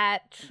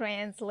that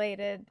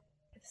translated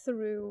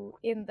through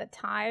in the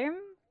time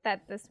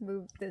that this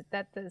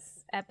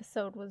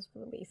episode was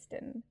released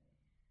in.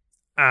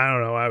 I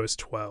don't know, I was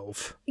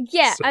 12.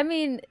 Yeah, So- I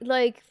mean,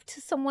 like, to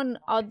someone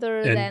other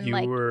And than you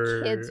like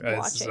were kids a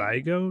watching.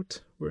 zygote,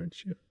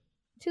 weren't you?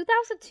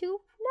 2002?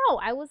 No,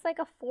 I was like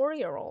a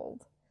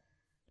 4-year-old.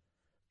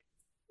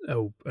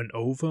 Oh, an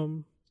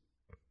ovum?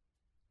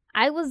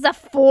 I was a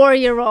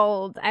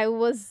 4-year-old. I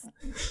was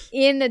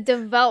in a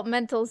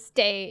developmental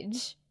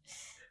stage.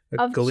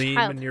 A Of gleam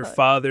in your childhood.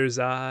 father's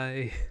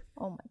eye?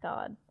 Oh my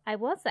god. I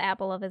was the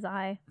apple of his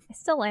eye. I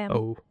still am.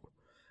 Oh,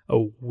 a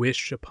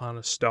wish upon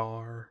a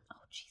star? Oh,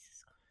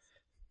 Jesus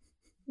Christ.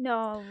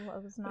 No, I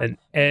was not. An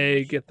a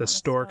egg wish at the upon a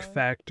stork star.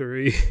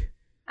 factory?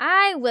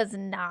 I was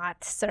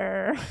not,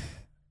 sir.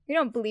 We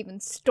don't believe in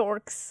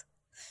storks.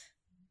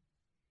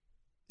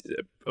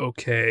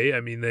 Okay,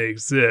 I mean, they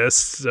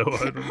exist, so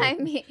I don't know. I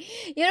mean,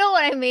 you know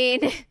what I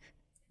mean?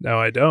 No,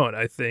 I don't.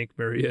 I think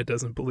Maria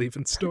doesn't believe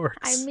in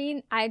storks. I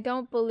mean, I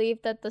don't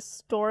believe that the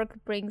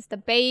stork brings the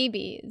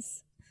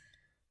babies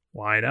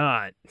Why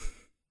not?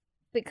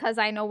 because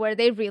I know where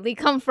they really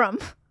come from.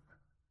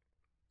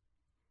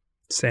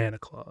 Santa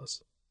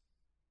Claus.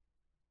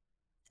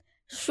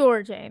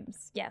 Sure,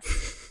 James. Yes.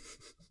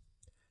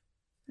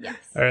 Yes.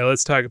 All right,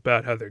 let's talk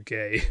about how they're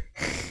gay.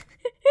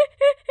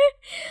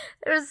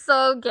 They're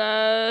so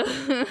gay.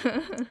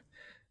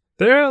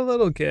 They're a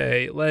little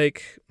gay.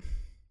 Like,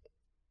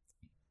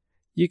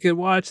 you could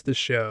watch the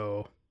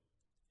show,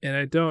 and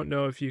I don't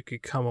know if you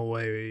could come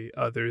away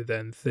other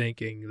than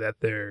thinking that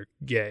they're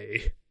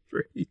gay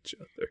for each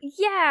other.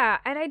 Yeah,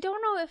 and I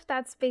don't know if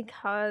that's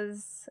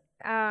because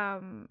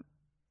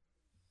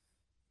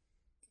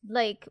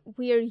like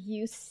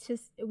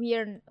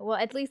well,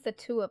 at least the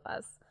two of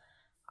us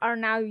are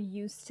now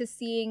used to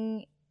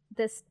seeing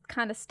this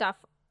kind of stuff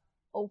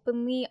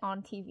openly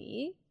on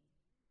TV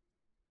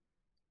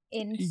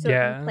in certain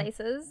Yeah.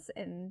 places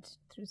and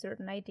through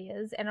certain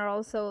ideas, and are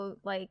also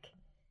like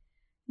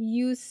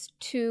used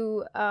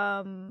to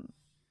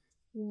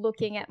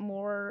looking at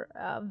more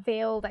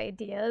veiled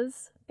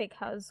ideas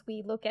because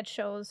we look at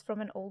shows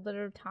from an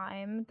older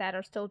time that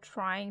are still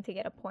trying to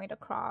get a point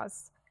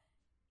across,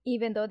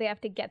 even though they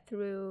have to get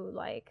through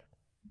like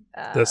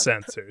The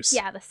censors.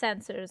 yeah, the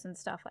censors and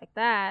stuff like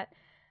that.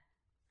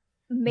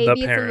 Maybe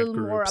it's a parent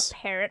little more groups.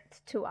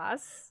 apparent to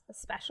us,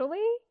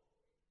 especially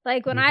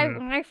like when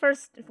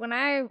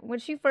Mhm. when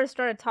she first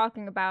started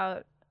talking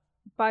about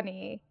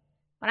Bunny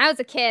when I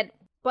was a kid,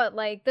 but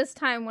like this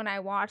time when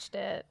I watched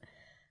it,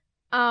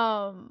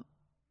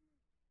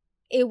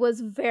 it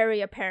was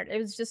very apparent. It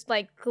was just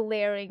like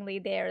glaringly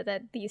there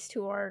that these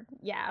two are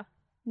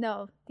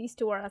these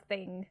two are a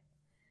thing.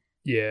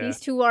 Yeah. These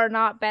two are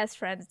not best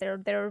friends.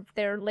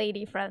 They're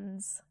lady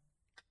friends.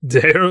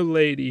 They're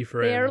lady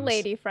friends. They're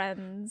lady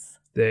friends.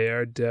 They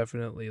are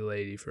definitely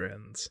lady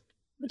friends.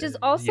 Which is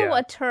also Yeah.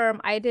 a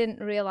term I didn't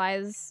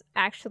realize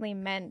actually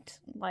meant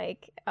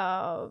like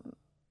a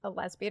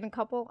lesbian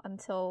couple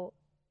until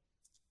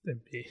I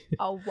mean,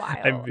 a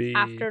while mean-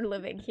 after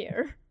living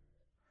here.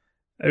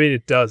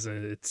 it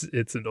doesn't.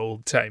 It's an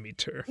old timey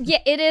term. Yeah,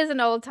 it is an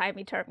old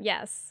timey term.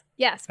 Yes,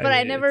 but I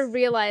mean, never it's-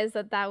 realized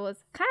that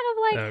was kind of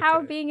like how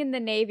Okay. being in the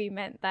Navy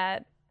meant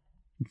that.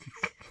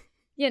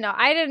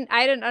 I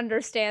didn't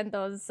understand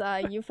those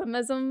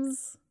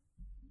euphemisms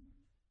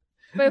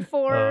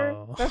before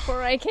Oh.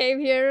 I came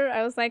here.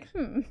 I was like,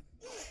 In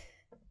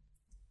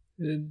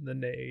the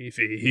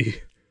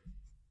Navy.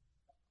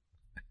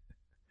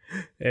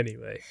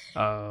 Anyway.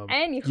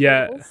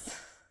 Anywho.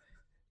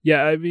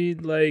 Yeah, I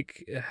mean,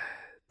 like,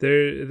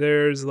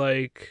 there's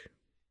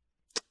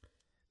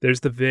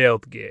the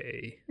veiled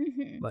gay,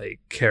 Mhm. like,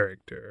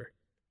 character.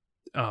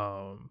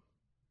 I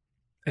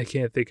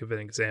can't think of an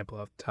example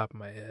off the top of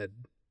my head,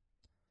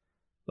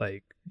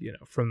 like,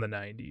 from the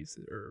 90s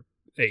or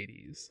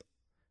 80s,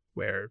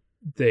 where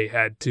they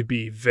had to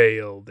be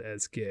veiled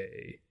as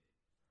gay,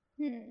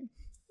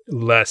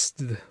 lest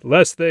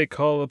they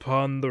call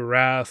upon the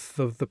wrath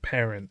of the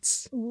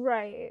parents.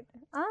 Right.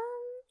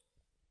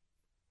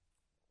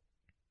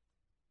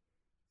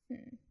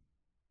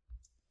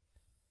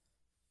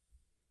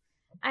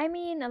 I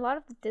mean, a lot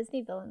of the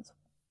Disney villains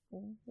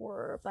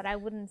were, but I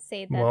wouldn't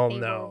say that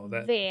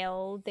were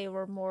veiled. They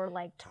were more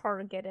like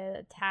targeted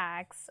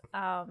attacks.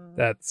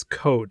 That's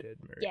coded,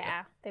 Maria.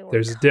 Yeah, they were.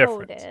 There's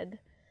coded. A difference.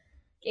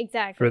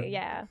 Exactly.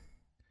 Yeah.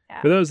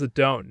 For those that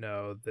don't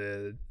know,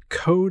 the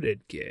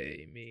coded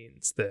gay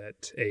means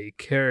that a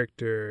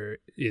character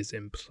is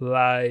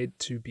implied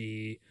to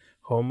be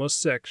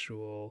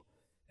homosexual,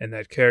 and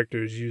that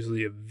character is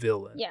usually a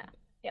villain. Yeah.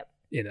 Yep.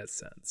 In a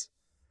sense.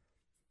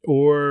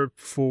 Or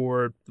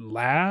for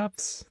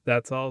laughs,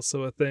 that's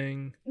also a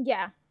thing.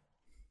 Yeah.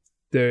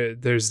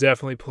 There's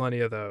definitely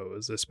plenty of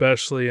those,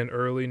 especially in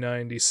early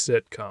 90s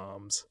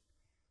sitcoms.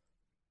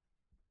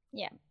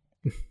 Yeah.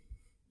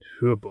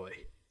 Oh boy.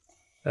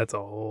 That's a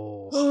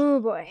whole... Oh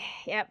boy.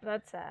 Yep,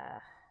 that's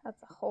a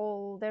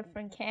whole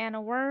different can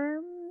of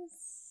worms.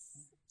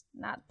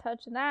 Not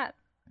touching that.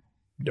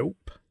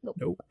 Nope.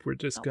 We're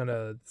just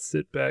gonna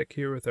sit back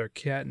here with our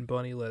cat and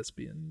bunny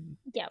lesbian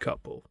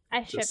couple.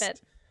 I ship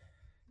it.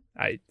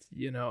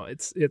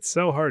 It's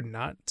so hard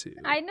not to.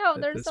 I know,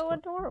 they're so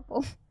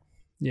adorable.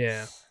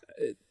 Yeah.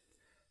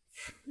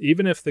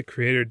 Even if the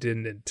creator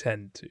didn't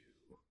intend to.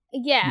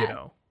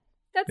 Yeah.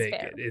 That's make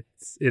fair.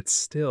 It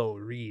still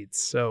reads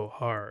so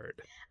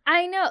hard.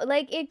 I know,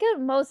 like it could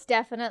most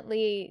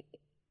definitely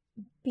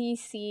be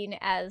seen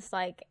as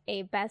like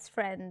a best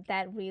friend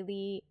that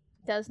really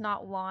does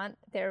not want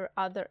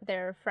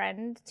their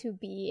friend to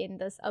be in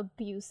this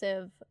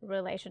abusive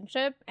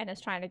relationship and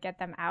is trying to get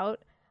them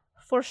out.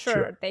 For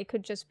sure. They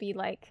could just be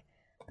like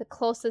the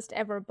closest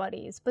ever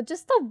buddies, but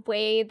just the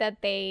way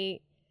that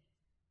they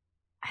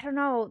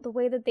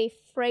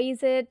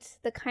phrase it,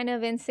 the kind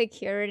of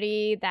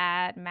insecurity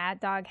that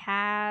Mad Dog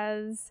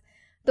has,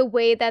 the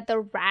way that the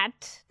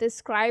rat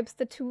describes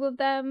the two of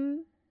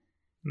them,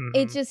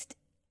 it just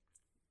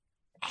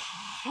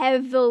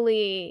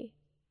heavily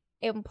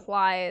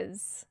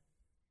implies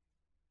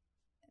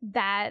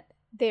that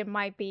they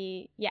might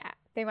be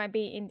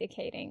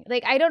indicating.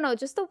 Like, I don't know,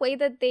 just the way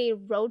that they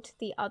wrote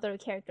the other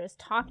characters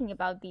talking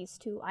about these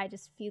two, I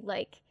just feel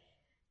like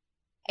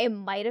it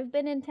might have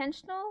been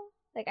intentional.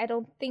 Like, I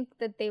don't think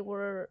that they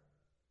were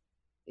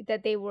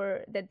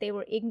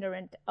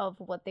ignorant of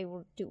what they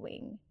were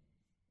doing.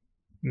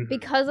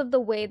 Because of the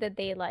way that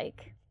they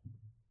like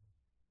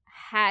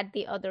had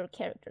the other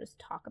characters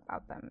talk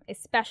about them,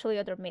 especially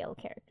other male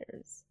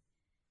characters.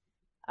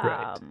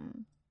 Right.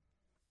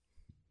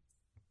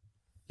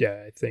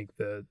 Yeah, I think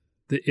the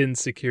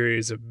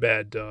insecurities of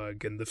Mad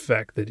Dog and the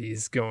fact that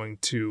he's going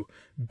to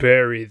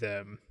bury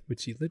them,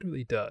 which he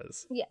literally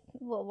does. Yeah,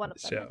 well, one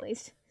of them at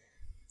least.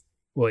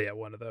 Well, yeah,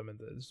 one of them in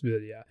this.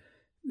 Yeah,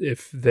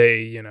 if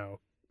they,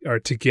 are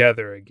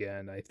together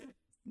again,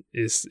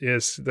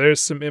 there's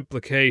some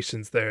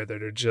implications there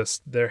that are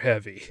they're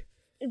heavy.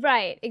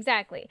 Right,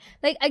 exactly.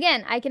 Like,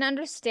 again, I can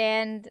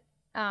understand.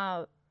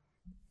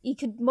 It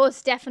could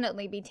most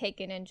definitely be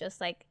taken in just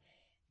like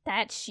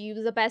that she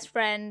was a best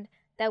friend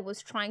that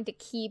was trying to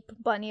keep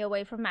Bunny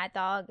away from Mad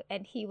Dog,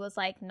 and he was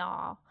like,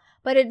 nah.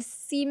 But it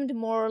seemed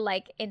more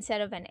like,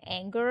 instead of an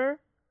anger,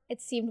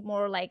 it seemed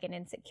more like an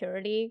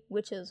insecurity,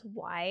 which is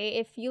why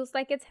it feels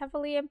like it's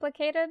heavily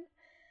implicated,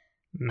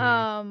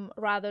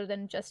 rather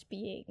than just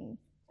being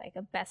like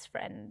a best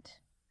friend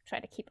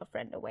trying to keep a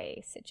friend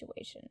away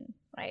situation,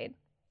 right?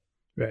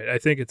 Right. I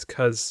think it's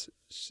because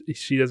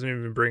she doesn't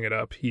even bring it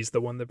up. He's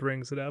the one that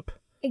brings it up.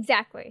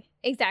 Exactly.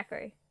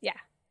 Yeah.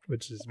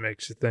 Which just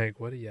makes you think,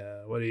 what are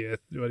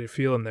you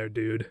feeling there,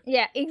 dude?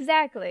 Yeah,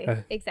 exactly.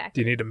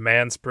 Do you need to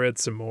man spread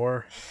some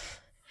more?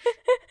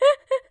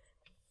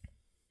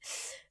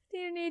 Do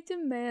you need to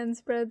man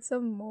spread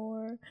some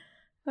more?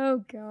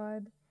 Oh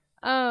God.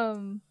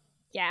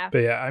 Yeah. But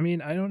yeah, I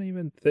mean, I don't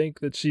even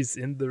think that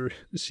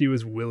she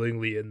was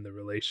willingly in the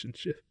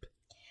relationship.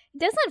 It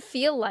doesn't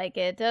feel like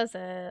it, does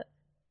it?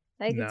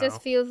 Like, no. It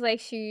just feels like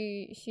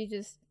she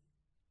just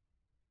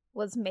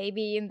was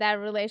maybe in that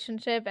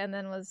relationship and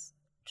then was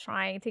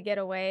trying to get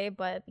away,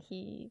 but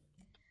he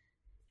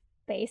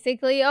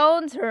basically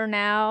owns her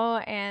now,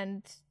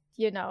 and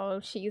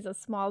she's a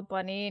small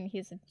bunny and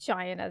he's a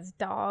giant ass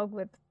dog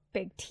with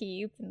big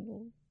teeth,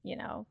 and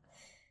yeah.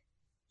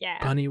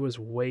 Bunny was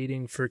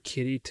waiting for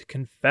Kitty to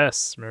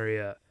confess,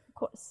 Maria. Of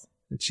course.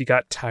 And she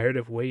got tired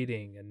of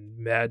waiting, and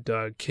Mad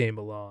Dog came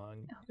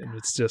along, and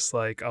it's just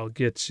like, I'll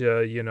get you,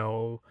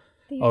 I'll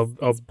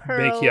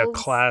make you a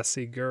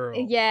classy girl.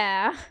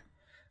 Yeah.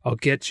 I'll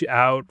get you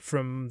out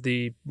from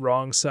the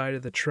wrong side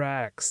of the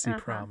tracks, he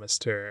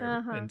promised her.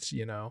 And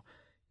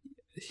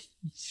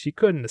she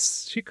couldn't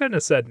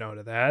have said no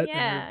to that.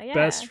 Yeah, and her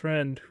best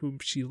friend, whom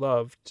she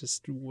loved,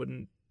 just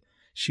wouldn't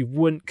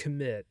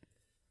commit.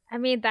 I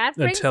mean, that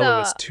brings until it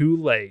was too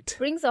late.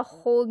 Brings a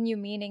whole new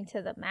meaning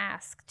to the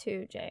mask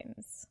too,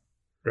 James.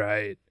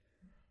 Right.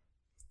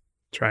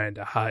 Trying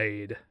to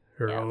hide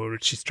her own.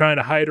 She's trying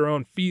to hide her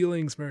own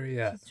feelings,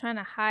 Maria. She's trying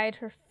to hide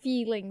her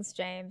feelings,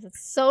 James.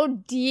 It's so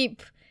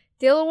deep.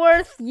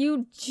 Dilworth,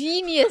 you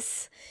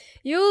genius.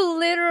 You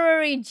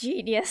literary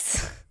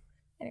genius.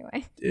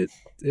 Anyway.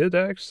 It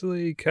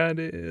actually kind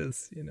of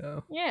is, you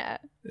know. Yeah.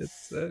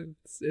 It's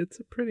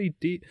a pretty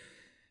deep.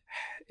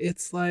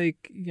 It's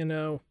like, you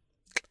know,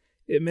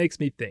 it makes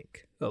me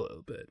think a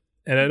little bit,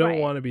 and I don't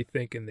want to be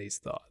thinking these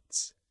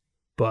thoughts,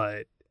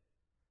 but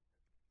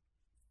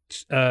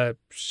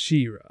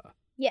She-Ra.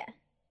 Yeah.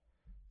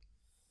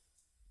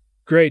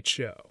 Great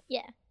show.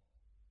 Yeah.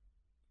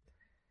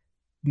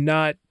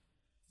 Not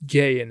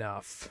gay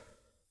enough.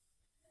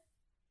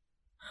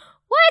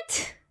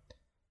 What?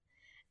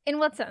 In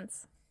what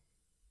sense?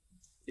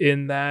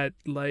 In that,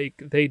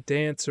 like, they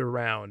dance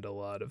around a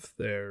lot of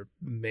their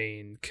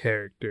main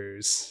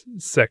characters'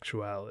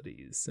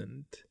 sexualities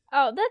and...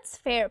 Oh, that's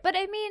fair. But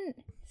I mean,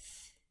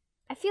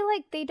 I feel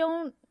like they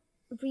don't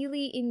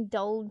really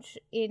indulge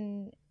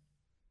in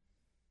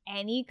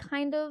any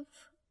kind of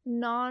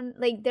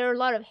like, there are a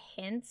lot of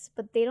hints,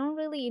 but they don't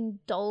really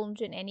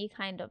indulge in any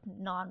kind of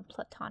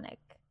non-platonic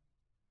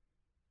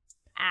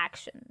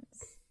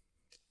actions.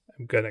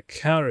 I'm gonna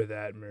counter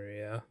that,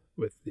 Maria,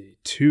 with the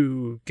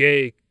two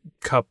gay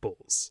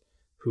couples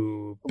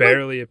who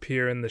barely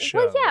appear in the show.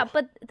 Well, yeah,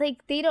 but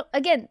like they don't.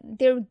 Again,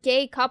 they're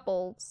gay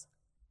couples,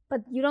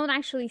 but you don't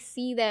actually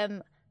see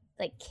them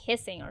like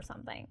kissing or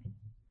something.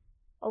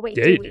 Or wait,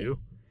 yeah, you do.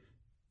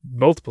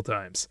 Multiple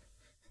times.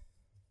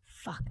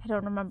 Fuck, I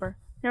don't remember.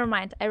 Never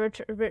mind. I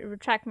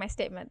retract my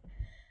statement.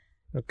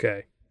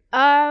 Okay.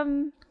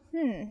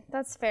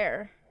 That's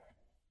fair.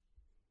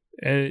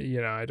 And, you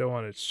know, I don't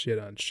want to shit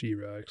on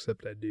She-Ra,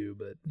 except I do,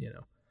 but, you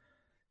know.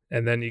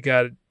 And then you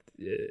got,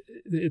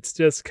 it's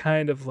just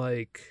kind of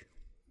like,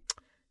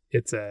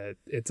 it's a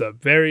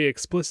very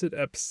explicit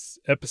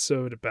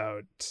episode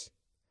about,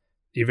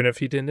 even if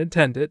he didn't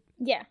intend it,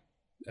 yeah,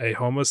 a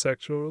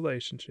homosexual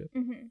relationship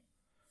mm-hmm.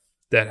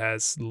 that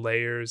has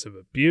layers of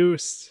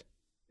abuse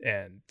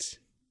and,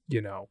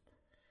 you know,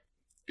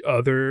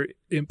 other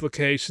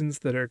implications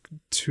that are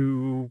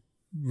too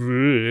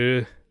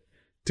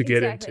to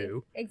get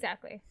into.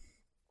 Exactly.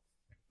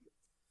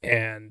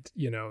 And,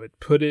 you know,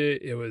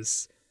 it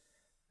was,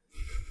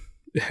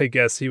 I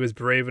guess he was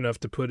brave enough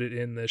to put it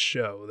in this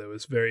show that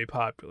was very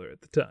popular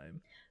at the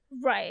time.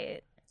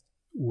 Right.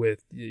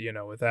 With, you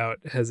know, without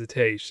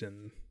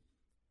hesitation,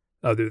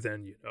 other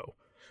than, you know,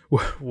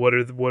 what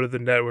are the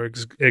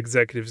network's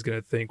executives going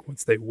to think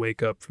once they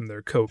wake up from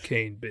their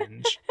cocaine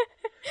binge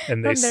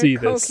and they see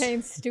this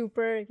cocaine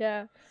stupor,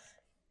 yeah.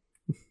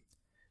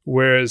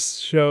 Whereas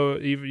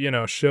shows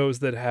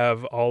that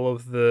have all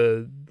of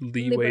the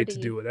leeway to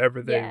do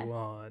whatever they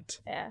want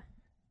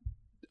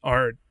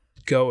aren't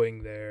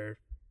going there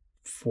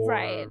for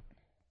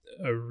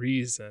a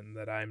reason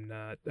that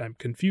I'm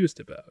confused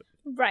about.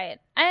 Right.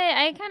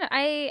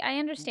 I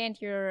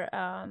understand your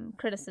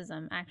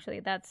criticism,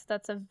 actually. That's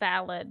a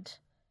valid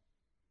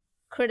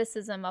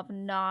criticism of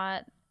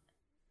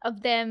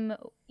them,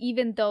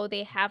 even though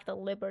they have the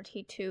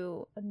liberty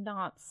to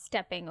not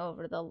stepping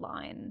over the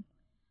line.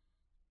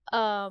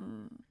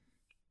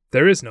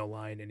 There is no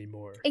line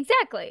anymore.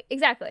 Exactly.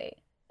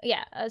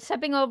 Yeah,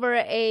 stepping over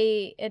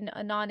a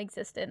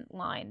non-existent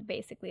line,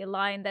 basically a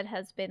line that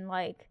has been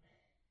like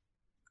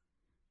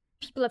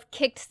people have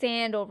kicked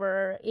sand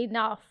over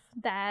enough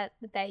that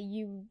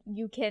you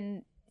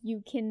can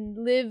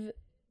live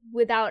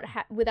without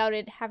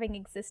it having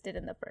existed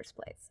in the first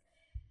place.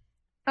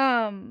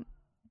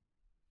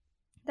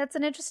 That's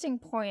an interesting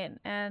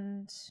point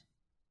and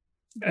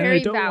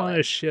very I don't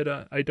valid.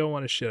 I don't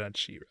want to shit on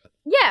She-Ra.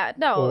 Yeah,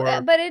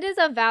 no, but it is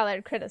a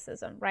valid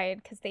criticism, right?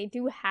 Because they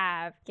do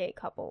have gay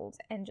couples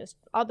and just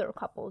other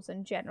couples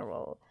in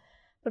general.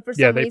 But for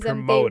some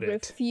reason they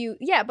refuse.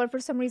 Yeah, but for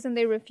some reason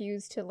they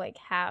refuse to like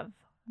have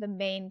the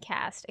main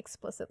cast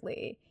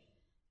explicitly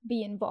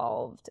be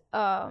involved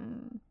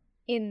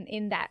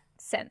in that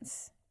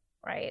sense,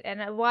 right?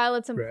 And while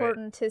it's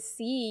important to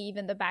see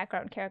even the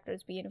background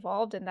characters be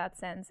involved in that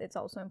sense, it's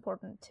also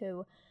important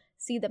to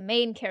see the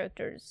main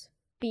characters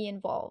be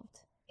involved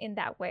in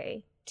that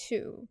way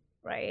too,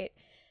 right?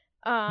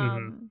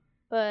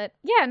 But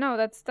yeah, no,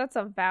 that's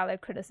a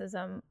valid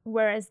criticism.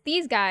 Whereas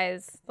these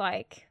guys,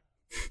 like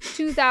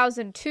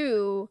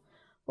 2002,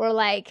 were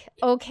like,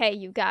 okay,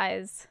 you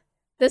guys,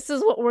 this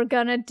is what we're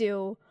gonna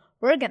do.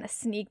 We're gonna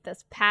sneak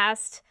this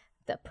past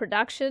the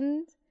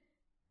production.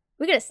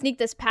 We're gonna sneak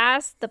this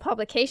past the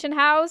publication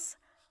house.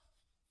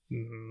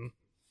 Mm-hmm.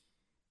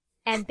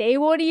 And they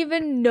won't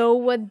even know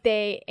what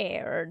they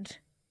aired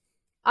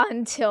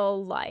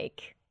until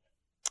like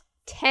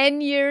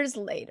 10 years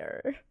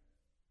later.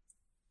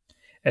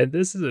 And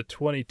this is a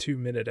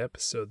 22-minute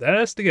episode. That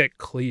has to get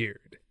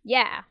cleared.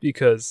 Yeah.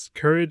 Because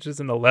Courage is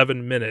an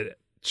 11-minute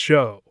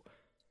show.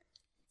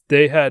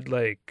 They had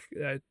like,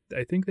 I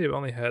think they've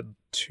only had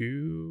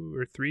 2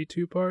 or 3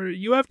 two-parter.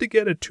 You have to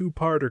get a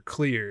two-parter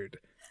cleared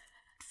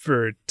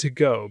to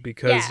go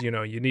because, you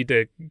know, you need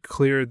to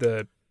clear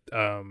the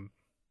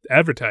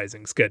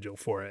advertising schedule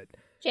for it.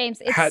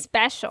 James, it's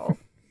special.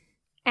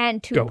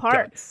 And 2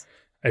 parts. God.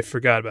 I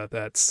forgot about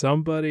that.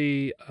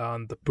 Somebody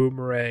on the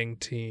Boomerang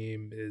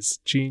team is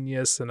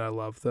genius and I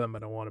love them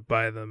and I want to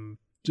buy them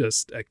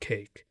just a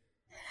cake.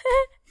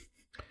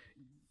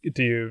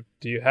 Do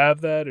you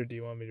have that, or do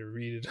you want me to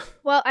read it?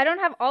 Well, I don't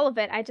have all of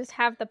it. I just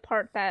have the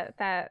part that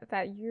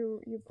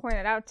you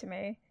pointed out to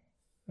me.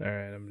 All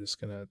right, I'm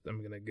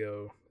gonna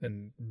go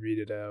and read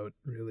it out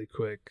really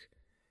quick.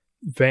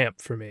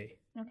 Vamp for me.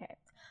 Okay.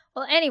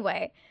 Well,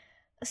 anyway,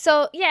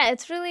 so yeah,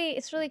 it's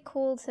really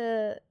cool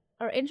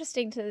or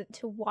interesting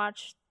to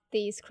watch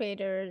these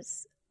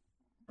creators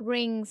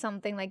bring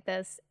something like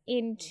this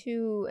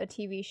into a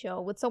TV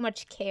show with so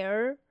much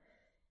care.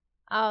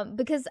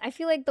 Because I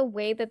feel like the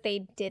way that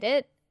they did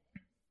it,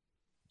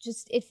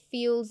 it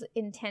feels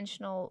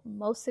intentional,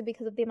 mostly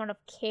because of the amount of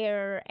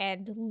care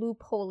and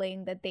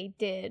loopholing that they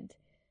did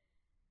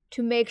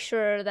to make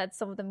sure that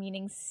some of the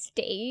meanings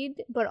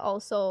stayed, but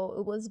also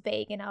it was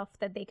vague enough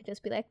that they could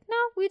just be like, no,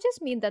 we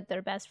just mean that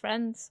they're best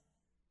friends.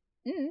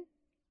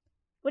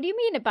 What do you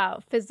mean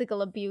about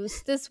physical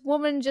abuse? This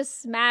woman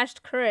just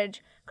smashed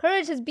Courage.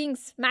 Courage is being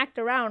smacked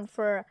around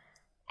for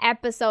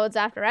episodes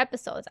after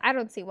episodes. I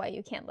don't see why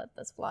you can't let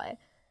this fly.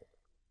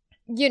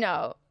 You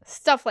know,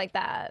 stuff like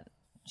that.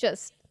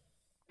 Just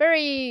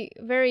very,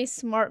 very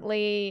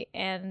smartly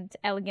and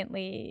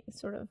elegantly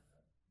sort of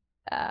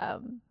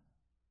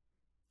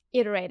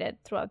iterated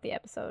throughout the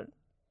episode.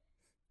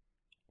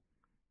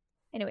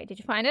 Anyway, did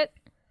you find it?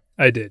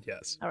 I did,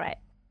 yes. All right.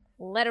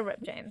 Let it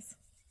rip, James.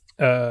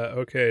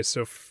 Okay,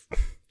 so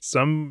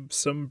some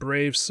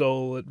brave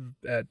soul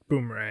at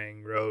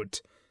Boomerang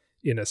wrote,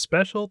 in a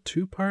special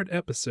 2-part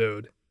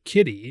episode,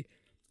 Kitty,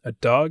 a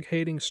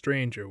dog-hating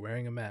stranger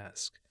wearing a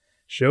mask,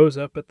 shows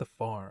up at the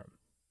farm.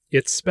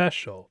 It's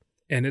special,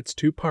 and it's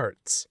 2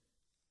 parts.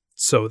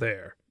 So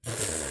there.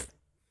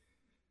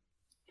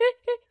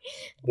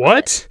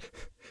 What?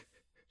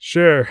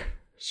 Sure,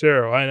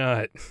 why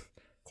not?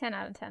 10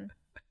 out of 10.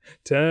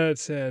 10 out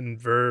of 10,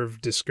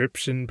 Verve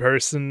description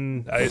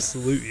person, I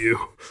salute you.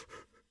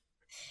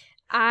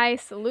 I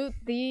salute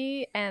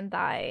thee and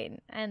thine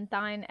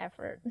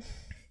effort.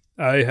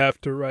 I have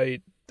to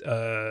write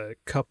a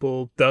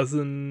couple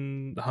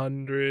dozen,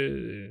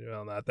 100,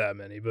 well, not that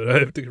many, but I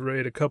have to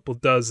write a couple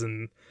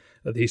dozen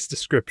of these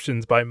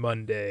descriptions by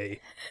Monday.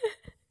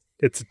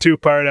 It's a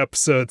 2-part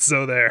episode,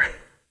 so there.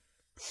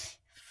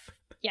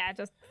 Yeah,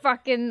 just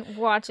fucking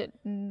watch it,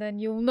 and then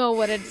you'll know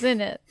what it's in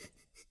it.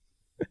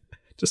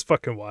 Just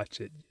fucking watch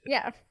it.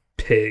 Yeah.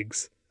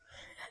 Pigs.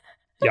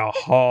 Ya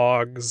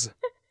hogs.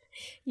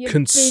 You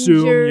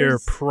Consume bingers. your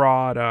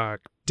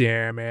product,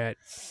 damn it.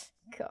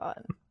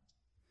 God.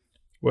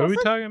 What are we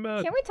Also, talking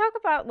about? Can we talk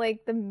about,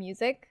 like, the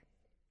music?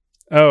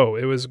 Oh,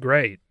 it was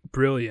great.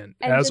 Brilliant.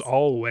 And as just-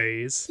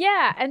 always.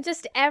 Yeah, and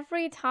just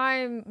every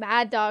time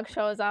Mad Dog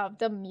shows up,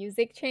 the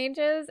music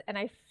changes, and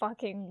I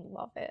fucking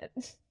love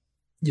it.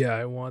 Yeah,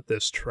 I want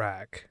this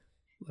track.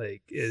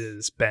 Like, it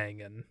is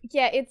banging.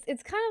 Yeah, it's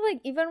kind of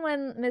like even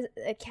when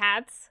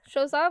Katz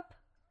shows up.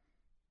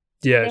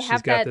 Yeah, They she's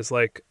have got that- this,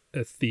 like,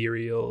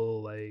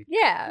 ethereal, like,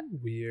 Yeah,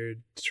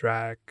 weird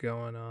track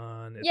going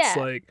on. It's Yeah.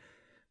 like,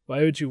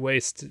 why would you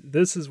waste...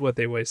 This is what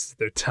they wasted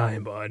their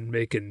time on,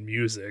 making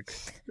music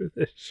for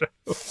this show.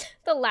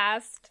 the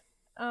last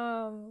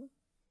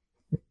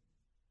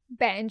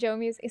banjo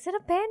music. Is it a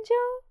banjo?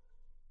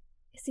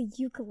 It's a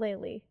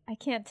ukulele. I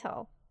can't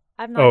tell.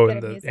 I'm not Oh, good in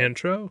at the music.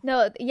 intro?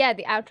 No, yeah,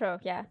 the outro.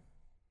 Yeah.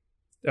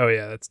 Oh,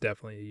 yeah, that's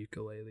definitely a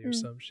ukulele or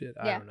some shit.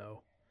 I yeah. don't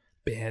know.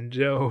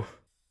 Banjo.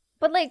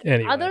 But like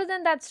Anyway. other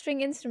than that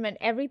string instrument,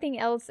 everything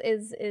else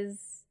is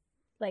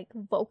like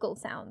vocal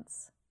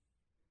sounds.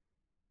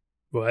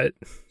 What?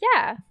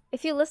 Yeah.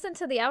 If you listen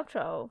to the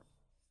outro.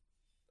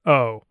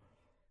 Oh,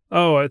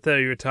 I thought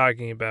you were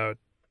talking about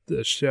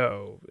the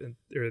show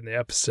or in the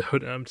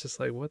episode. And I'm just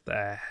like, what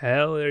the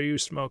hell are you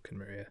smoking,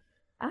 Maria?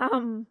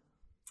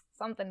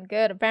 Something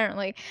good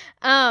apparently.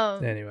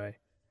 Anyway.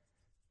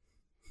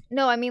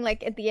 No, I mean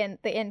like at the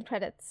end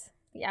credits,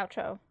 the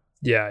outro.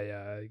 Yeah,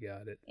 I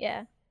got it.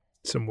 Yeah.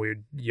 Some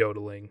weird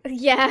yodeling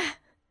Yeah.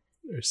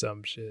 or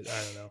some shit.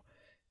 I don't know.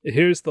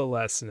 Here's the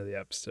lesson of the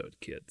episode,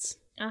 kids.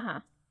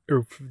 Uh-huh.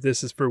 Or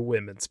this is for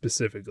women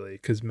specifically,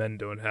 because men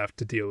don't have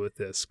to deal with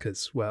this,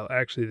 because, well,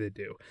 actually they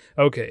do.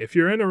 Okay, if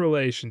you're in a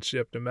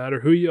relationship, no matter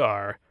who you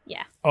are,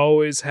 Yeah.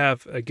 always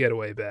have a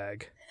getaway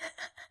bag.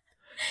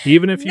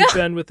 Even if you've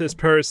been with this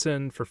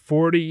person for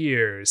 40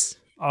 years,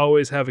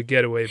 always have a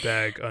getaway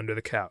bag under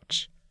the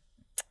couch.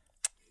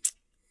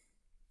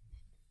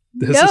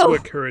 This is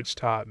what courage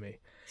taught me.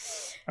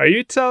 Are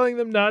you telling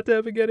them not to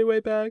have a getaway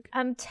bag?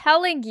 I'm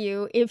telling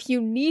you, if you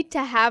need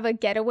to have a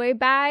getaway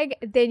bag,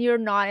 then you're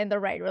not in the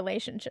right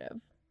relationship.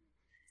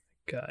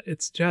 God,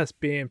 it's just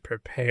being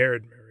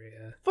prepared,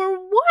 Maria. For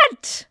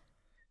what?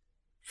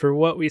 For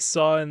what we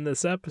saw in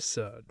this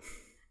episode.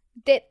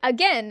 That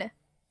again,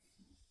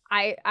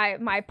 I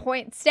my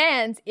point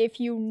stands. If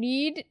you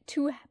need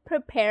to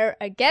prepare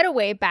a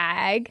getaway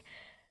bag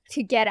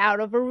to get out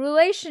of a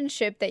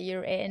relationship that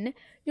you're in,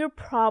 you're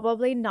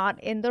probably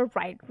not in the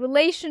right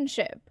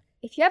relationship.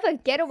 If you have a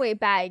getaway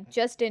bag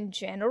just in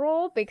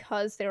general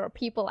because there are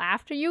people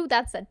after you,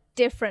 that's a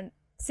different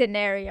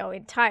scenario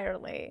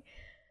entirely.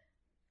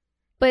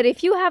 But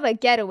if you have a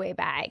getaway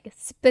bag,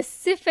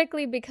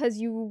 specifically because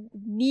you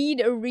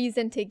need a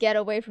reason to get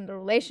away from the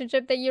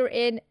relationship that you're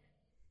in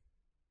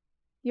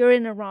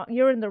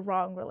the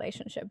wrong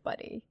relationship,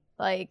 buddy.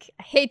 Like,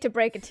 I hate to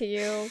break it to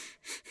you.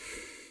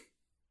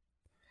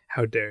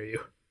 How dare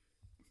you?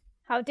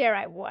 How dare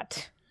I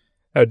what?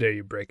 How dare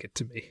you break it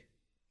to me?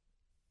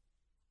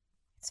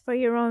 It's for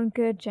your own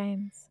good,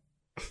 James.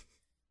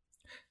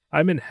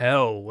 I'm in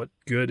hell. What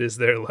good is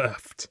there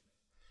left?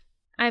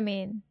 I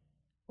mean,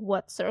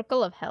 what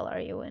circle of hell are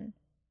you in?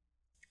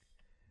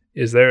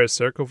 Is there a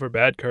circle for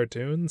bad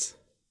cartoons?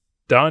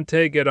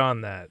 Dante, get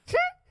on that.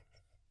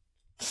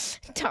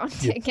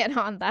 Dante, get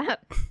on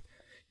that.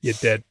 You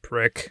dead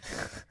prick.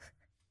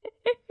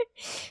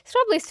 He's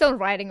probably still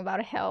writing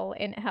about hell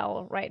in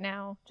hell right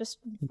now. Just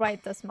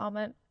right this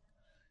moment.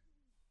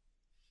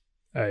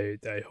 I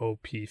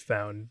hope he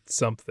found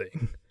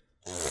something.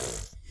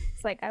 It's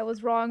like, I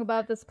was wrong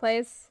about this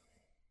place.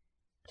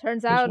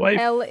 Turns His out wife-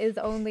 hell is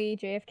only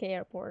JFK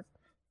Airport.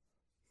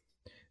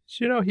 Did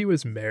you know he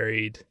was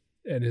married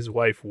and his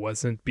wife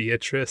wasn't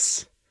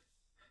Beatrice?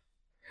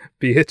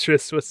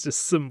 Beatrice was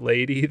just some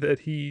lady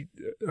that he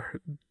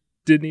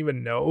didn't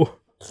even know,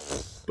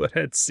 but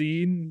had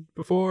seen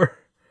before.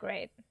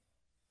 Great.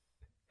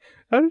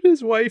 How did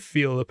his wife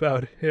feel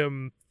about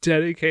him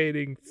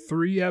dedicating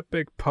 3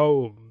 epic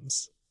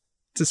poems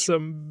to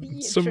some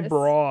Beatrice.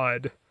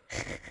 broad?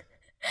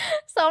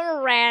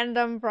 Some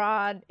random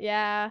broad.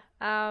 Yeah.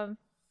 I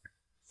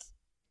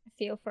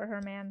feel for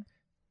her, man.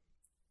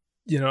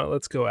 You know,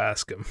 let's go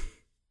ask him.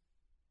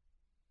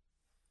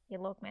 Hey,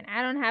 look, man,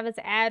 I don't have his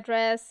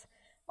address.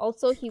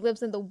 Also, he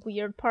lives in the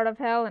weird part of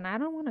hell, and I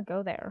don't want to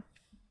go there.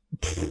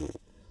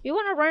 You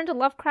want to run into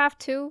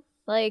Lovecraft too?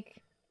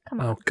 Like, come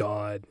on. Oh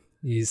God,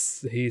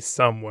 he's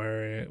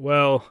somewhere.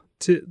 Well,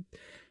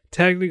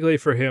 technically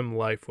for him,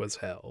 life was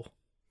hell.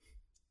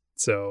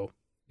 So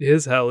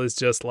his hell is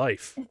just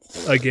life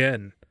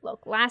again.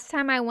 Look, last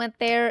time I went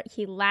there,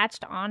 he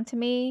latched onto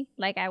me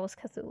like I was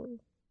Cthulhu.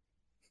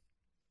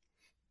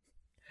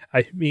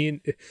 I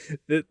mean,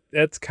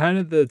 that's kind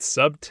of the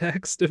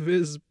subtext of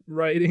his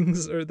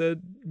writings, or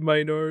that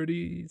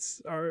minorities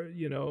are,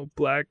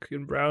 black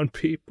and brown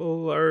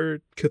people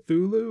are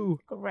Cthulhu.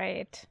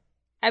 Great.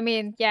 I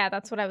mean, yeah,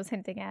 that's what I was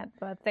hinting at,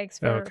 but thanks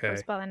for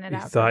spelling it You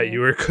out. thought you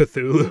were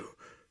Cthulhu?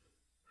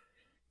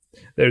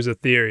 There's a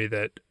theory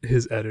that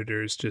his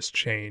editors just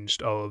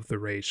changed all of the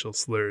racial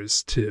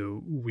slurs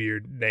to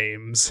weird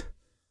names.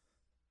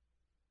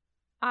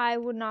 I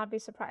would not be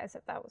surprised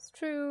if that was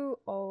true,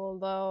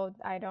 although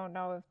I don't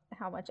know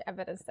how much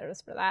evidence there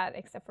is for that,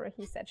 except for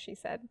he said, she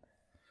said.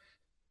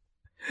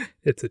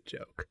 It's a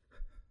joke.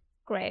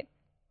 Great.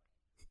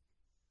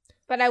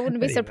 But I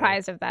wouldn't be Anyway.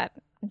 surprised if that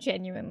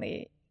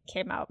genuinely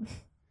came out.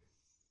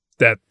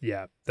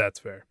 That's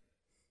fair.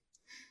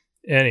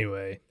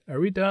 Anyway,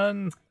 are we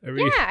done?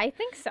 Yeah, I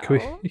think so.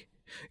 Can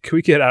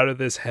we get out of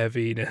this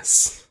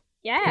heaviness?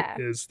 Yeah.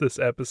 Is this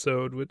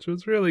episode, which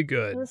was really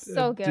good. It was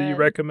so Do you good.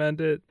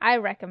 recommend it? I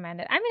recommend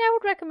it. I mean, I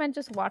would recommend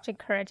just watching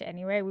Courage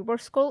anyway. We were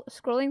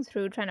scrolling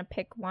through trying to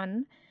pick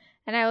one,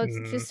 and I was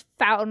just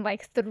found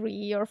like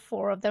 3 or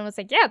 4 of them. I was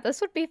like, yeah,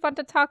 this would be fun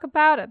to talk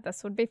about, and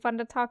this would be fun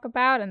to talk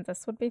about, and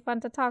this would be fun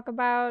to talk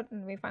about.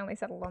 And we finally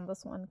settled on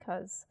this one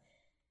because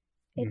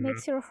it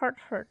makes your heart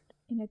hurt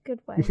in a good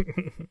way.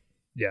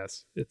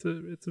 Yes, it's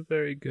a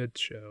very good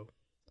show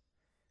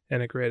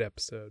and a great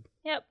episode.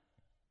 Yep.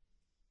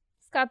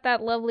 It's got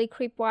that lovely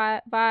creep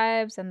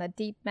vibes and the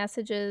deep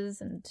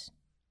messages and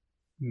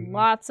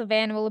lots of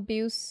animal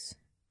abuse.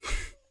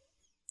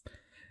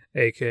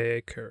 AKA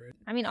Courage.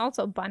 I mean,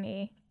 also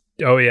Bunny.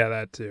 Oh yeah,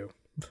 that too.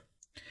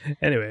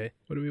 Anyway,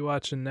 what are we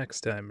watching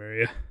next time,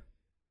 Maria?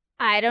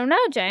 I don't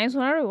know, James.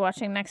 What are we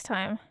watching next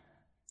time?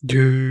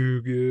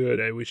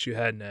 Good. I wish you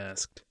hadn't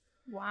asked.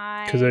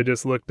 Why? Because I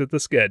just looked at the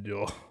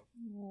schedule.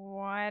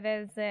 What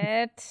is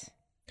it?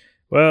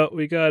 Well,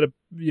 we gotta,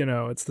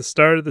 it's the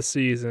start of the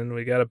season.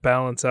 We gotta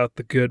balance out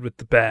the good with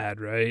the bad,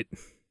 right?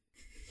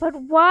 But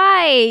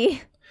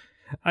why?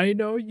 I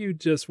know you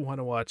just want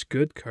to watch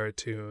good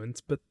cartoons,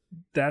 but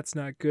that's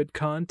not good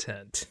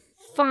content.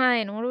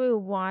 Fine. What are we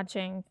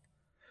watching?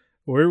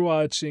 We're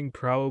watching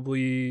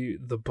probably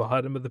the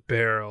bottom of the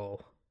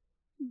barrel.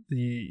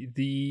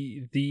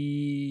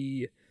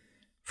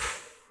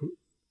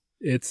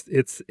 It's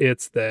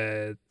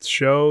the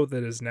show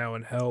that is now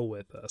in hell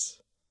with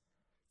us.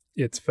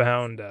 It's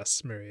found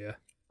us, Maria.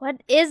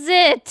 What is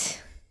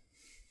it?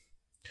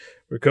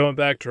 We're going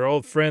back to our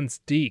old friends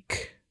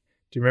Deke.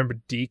 Do you remember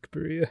Deke,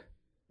 Maria?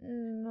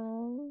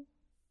 No.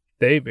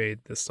 They made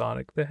the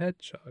Sonic the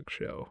Hedgehog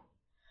show.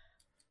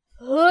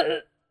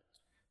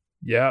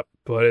 Yep,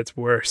 but it's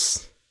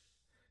worse.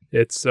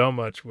 It's so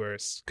much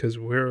worse because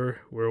we're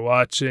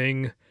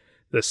watching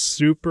the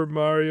Super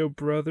Mario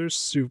Brothers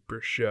Super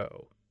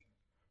Show.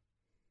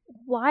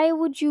 Why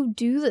would you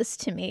do this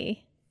to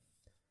me?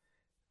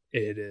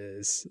 It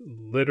is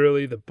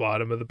literally the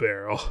bottom of the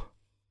barrel.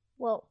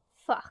 Well,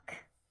 fuck.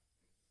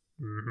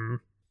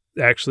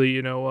 Actually,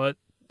 you know what?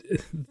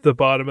 the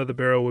bottom of the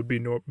barrel would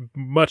be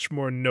much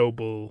more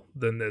noble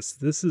than this.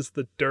 This is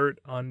the dirt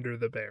under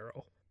the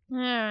barrel. All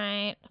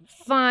right,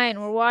 fine.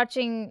 We're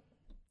watching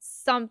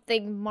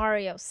something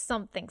Mario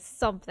something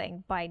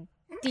by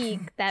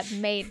Deke that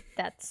made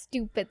that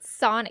stupid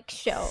Sonic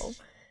show.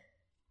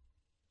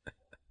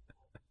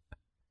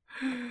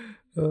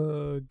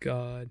 Oh,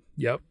 God.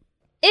 Yep.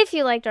 If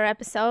you liked our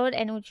episode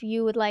and which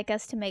you would like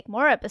us to make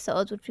more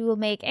episodes, which we will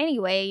make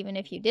anyway, even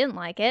if you didn't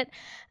like it,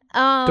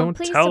 don't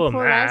please tell them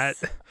support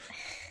that. us.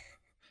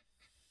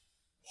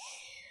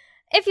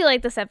 If you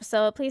like this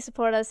episode, please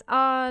support us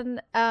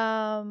on.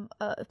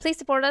 Please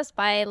support us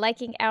by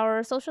liking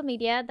our social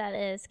media. That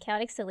is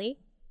Chaotic Silly,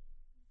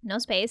 no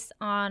space,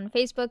 on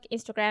Facebook,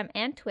 Instagram,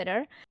 and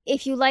Twitter.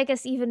 If you like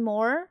us even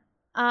more,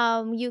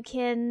 you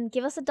can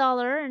give us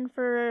 $1, and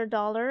for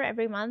 $1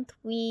 every month,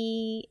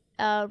 we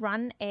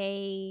run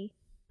a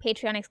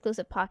Patreon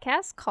exclusive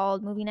podcast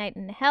called Movie Night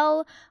in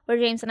Hell, where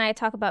James and I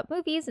talk about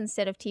movies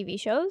instead of TV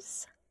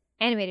shows,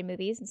 animated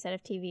movies instead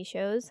of TV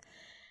shows.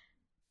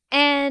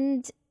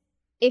 And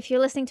if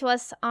you're listening to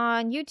us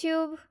on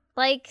YouTube,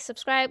 like,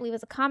 subscribe, leave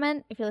us a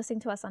comment. If you're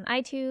listening to us on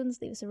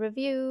iTunes, leave us a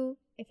review.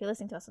 If you're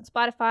listening to us on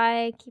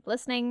Spotify, keep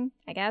listening,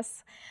 I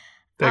guess.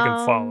 They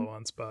can follow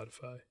on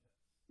Spotify.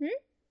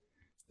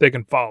 They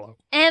can follow.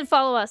 And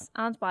follow us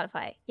on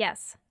Spotify.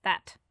 Yes,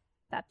 that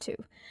too.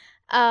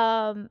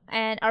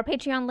 And our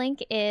Patreon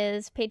link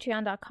is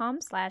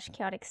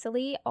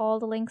patreon.com/chaoticsilly. All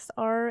the links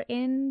are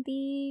in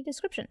the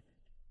description.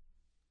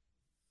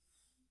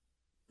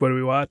 What are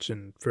we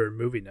watching for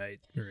movie night,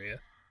 Maria?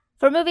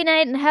 For Movie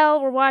Night in Hell,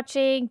 we're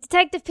watching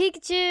Detective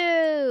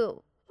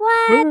Pikachu.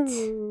 What?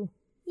 Woo.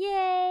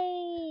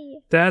 Yay!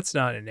 That's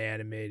not an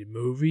animated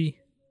movie.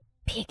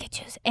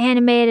 Pikachu's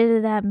animated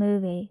in that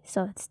movie,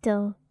 so it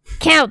still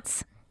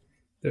counts.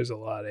 There's a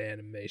lot of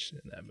animation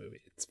in that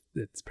movie.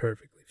 It's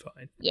perfectly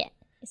fine. Yeah,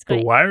 it's great.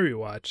 But why are you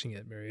watching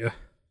it, Maria?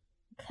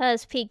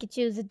 Because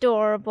Pikachu's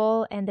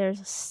adorable and there's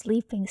a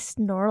sleeping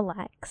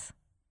Snorlax.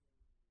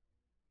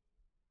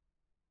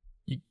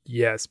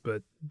 Yes,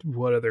 but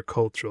what other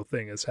cultural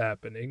thing is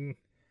happening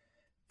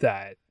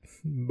that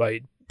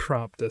might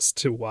prompt us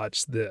to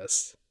watch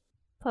this?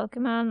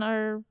 Pokemon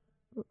are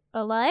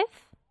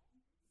alive?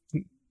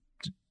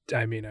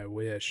 I mean, I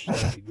wish.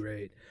 That'd be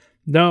great.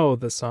 No,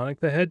 the Sonic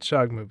the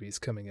Hedgehog movie's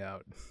coming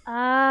out.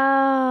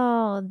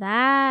 Oh,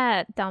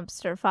 that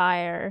dumpster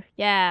fire.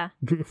 Yeah.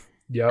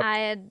 Yep. I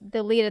had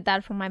deleted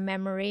that from my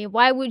memory.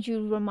 Why would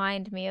you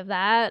remind me of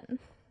that?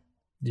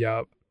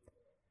 Yep.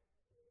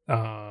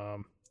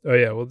 Oh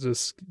yeah, we're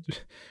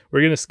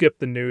gonna skip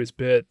the news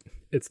bit.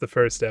 It's the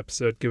first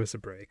episode. Give us a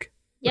break.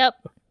 Yep.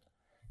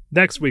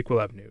 Next week we'll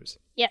have news.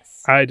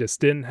 Yes. I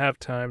just didn't have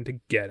time to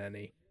get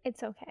any.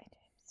 It's okay,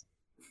 James.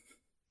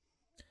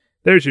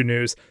 There's your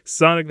news.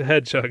 Sonic the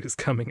Hedgehog is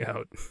coming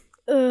out.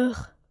 Ugh.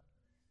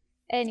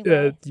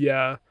 Anyway.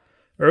 Yeah.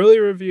 Early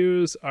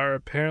reviews are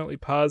apparently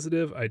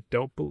positive. I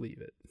don't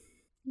believe it.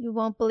 You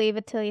won't believe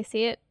it till you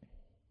see it.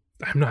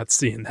 I'm not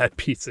seeing that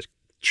piece of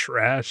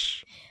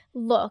trash.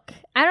 Look,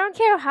 I don't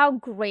care how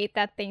great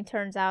that thing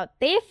turns out.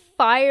 They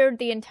fired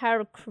the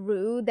entire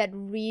crew that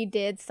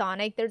redid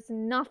Sonic. There's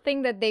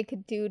nothing that they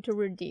could do to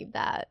redeem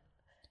that.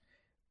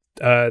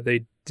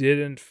 They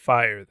didn't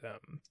fire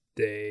them.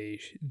 They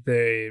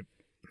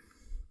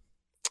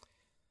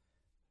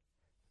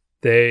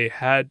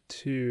had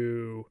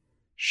to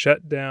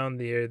shut down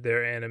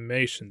their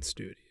animation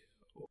studio.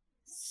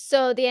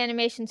 So the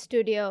animation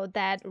studio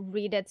that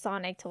redid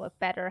Sonic to look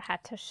better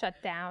had to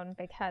shut down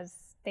because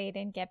they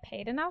didn't get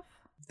paid enough?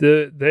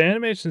 The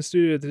animation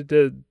studio that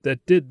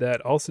did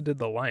that also did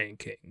The Lion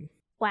King.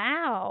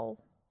 Wow.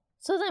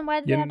 So then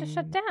why did they have to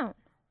shut down?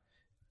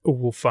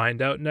 We'll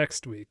find out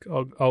next week.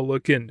 I'll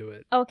look into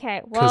it.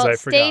 Okay, well, I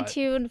stay forgot.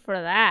 tuned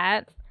for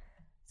that.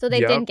 So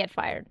they Yep. didn't get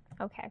fired.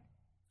 Okay.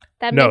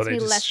 That No, makes they me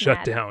just less shut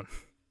mad. down.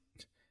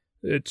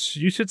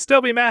 You should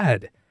still be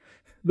mad,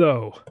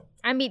 though.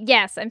 I mean,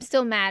 yes, I'm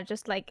still mad,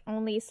 just like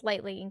only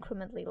slightly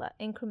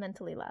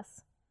incrementally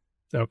less.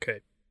 Okay.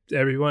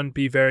 Everyone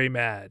be very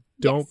mad.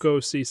 Don't Yes. go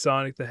see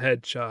Sonic the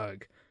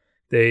Hedgehog.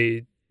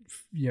 They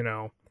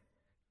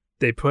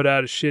put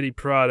out a shitty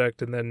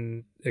product and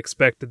then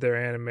expected their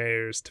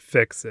animators to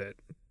fix it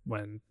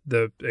when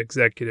the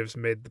executives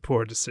made the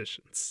poor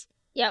decisions.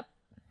 Yep.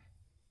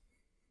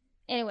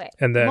 Anyway,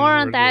 And then more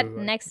on we're that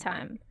like- next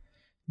time.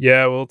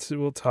 Yeah, we'll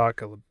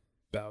talk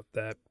about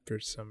that for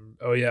some...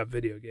 Oh yeah,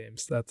 video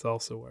games. That's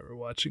also why we're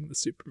watching the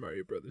Super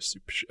Mario Brothers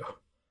Super Show.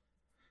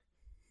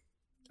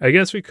 I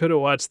guess we could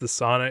have watched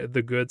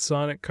the good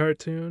Sonic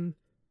cartoon.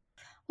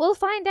 We'll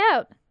find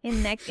out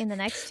in the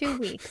next 2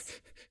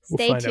 weeks. We'll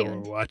Stay find out tuned.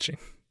 what we're watching.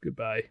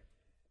 Goodbye.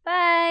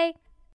 Bye.